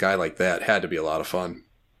career with a guy like that had to be a lot of fun.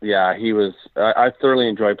 Yeah, he was. I thoroughly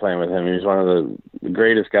enjoyed playing with him. He was one of the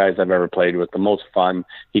greatest guys I've ever played with. The most fun.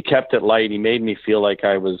 He kept it light. He made me feel like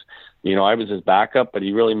I was his backup, but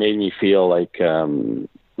he really made me feel like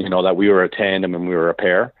that we were a tandem and we were a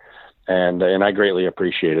pair. And I greatly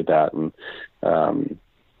appreciated that. And I'm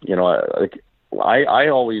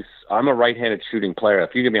a right-handed shooting player.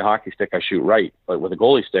 If you give me a hockey stick, I shoot right. But with a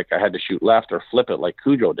goalie stick, I had to shoot left or flip it like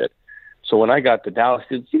Cujo did. So when I got to Dallas,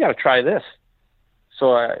 he said, you got to try this.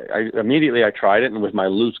 So I immediately tried it, and with my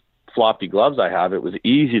loose floppy gloves I have, it was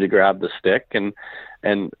easy to grab the stick. And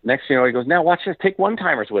next thing you know, he goes, now watch this, take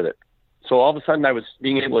one-timers with it. So all of a sudden I was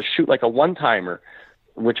being able to shoot like a one-timer,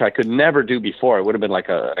 which I could never do before. It would have been like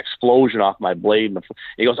an explosion off my blade.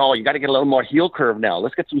 He goes, oh, you got to get a little more heel curve now.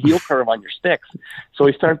 Let's get some heel curve on your sticks. So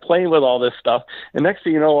we started playing with all this stuff. And next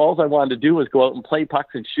thing you know, all I wanted to do was go out and play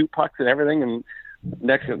pucks and shoot pucks and everything. And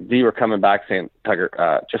next they were coming back saying,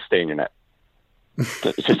 Tugger, just stay in your net.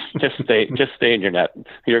 just stay in your net.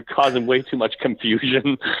 You're causing way too much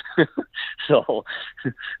confusion. So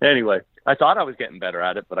anyway, I thought I was getting better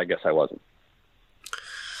at it, but I guess I wasn't.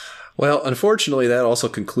 Well, unfortunately, that also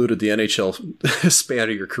concluded the NHL span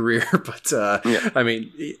of your career. But, I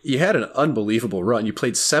mean, you had an unbelievable run. You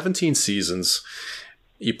played 17 seasons.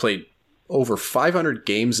 You played over 500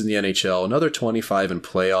 games in the NHL, another 25 in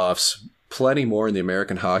playoffs, plenty more in the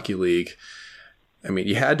American Hockey League. I mean,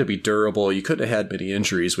 you had to be durable. You couldn't have had many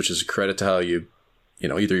injuries, which is a credit to how you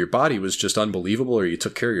either your body was just unbelievable or you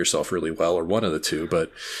took care of yourself really well, or one of the two.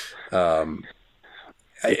 But,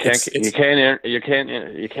 you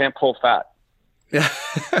can't pull fat. Yeah.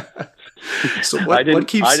 So I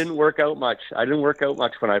didn't work out much.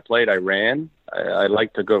 When I played. I ran. I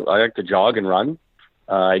like to jog and run.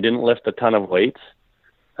 I didn't lift a ton of weights.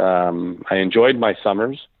 I enjoyed my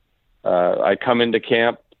summers. I come into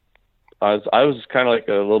camp. I was kind of like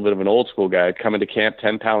a little bit of an old school guy. I'd come into camp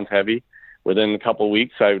 10 pounds heavy. Within a couple of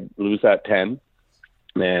weeks, I would lose that 10.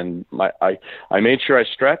 And I made sure I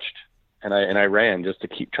stretched. And I ran just to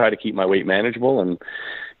try to keep my weight manageable,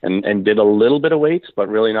 and did a little bit of weights, but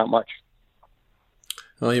really not much.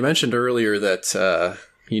 Well, you mentioned earlier that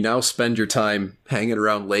you now spend your time hanging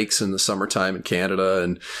around lakes in the summertime in Canada,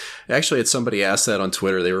 and actually had somebody ask that on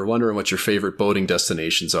Twitter. They were wondering what your favorite boating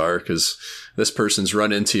destinations are, because this person's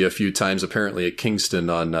run into you a few times apparently at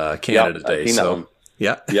Kingston on Canada Day. So.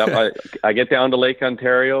 Yeah. I get down to Lake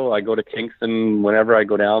Ontario. I go to Kingston whenever I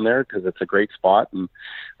go down there because it's a great spot. And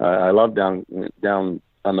I love down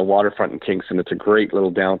on the waterfront in Kingston. It's a great little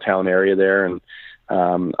downtown area there. And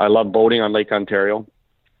I love boating on Lake Ontario.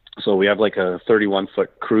 So we have like a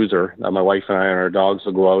 31-foot cruiser that my wife and I and our dogs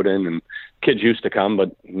will go out in. And kids used to come,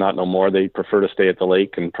 but not no more. They prefer to stay at the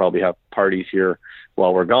lake and probably have parties here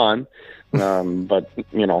while we're gone. But,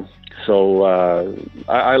 so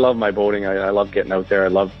I love my boating. I love getting out there. I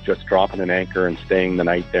love just dropping an anchor and staying the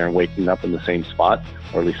night there and waking up in the same spot,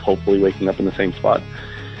 or at least hopefully waking up in the same spot.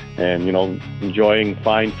 And, enjoying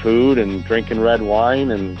fine food and drinking red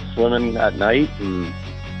wine and swimming at night. And,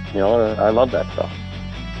 I love that stuff.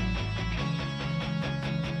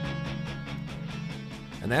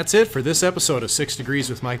 And that's it for this episode of 6 Degrees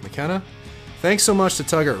with Mike McKenna. Thanks so much to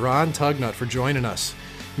Tugger Ron Tugnut for joining us.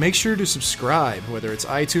 Make sure to subscribe, whether it's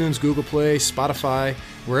iTunes, Google Play, Spotify,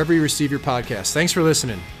 wherever you receive your podcasts. Thanks for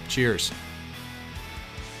listening. Cheers.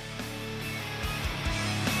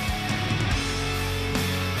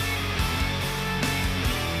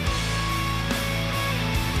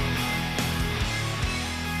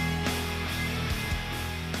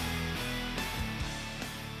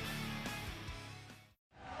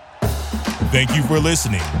 Thank you for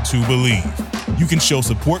listening to Believe. You can show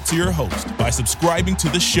support to your host by subscribing to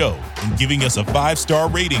the show and giving us a 5-star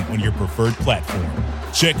rating on your preferred platform.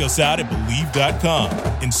 Check us out at Believe.com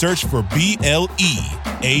and search for BLEAV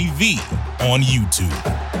on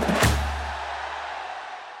YouTube.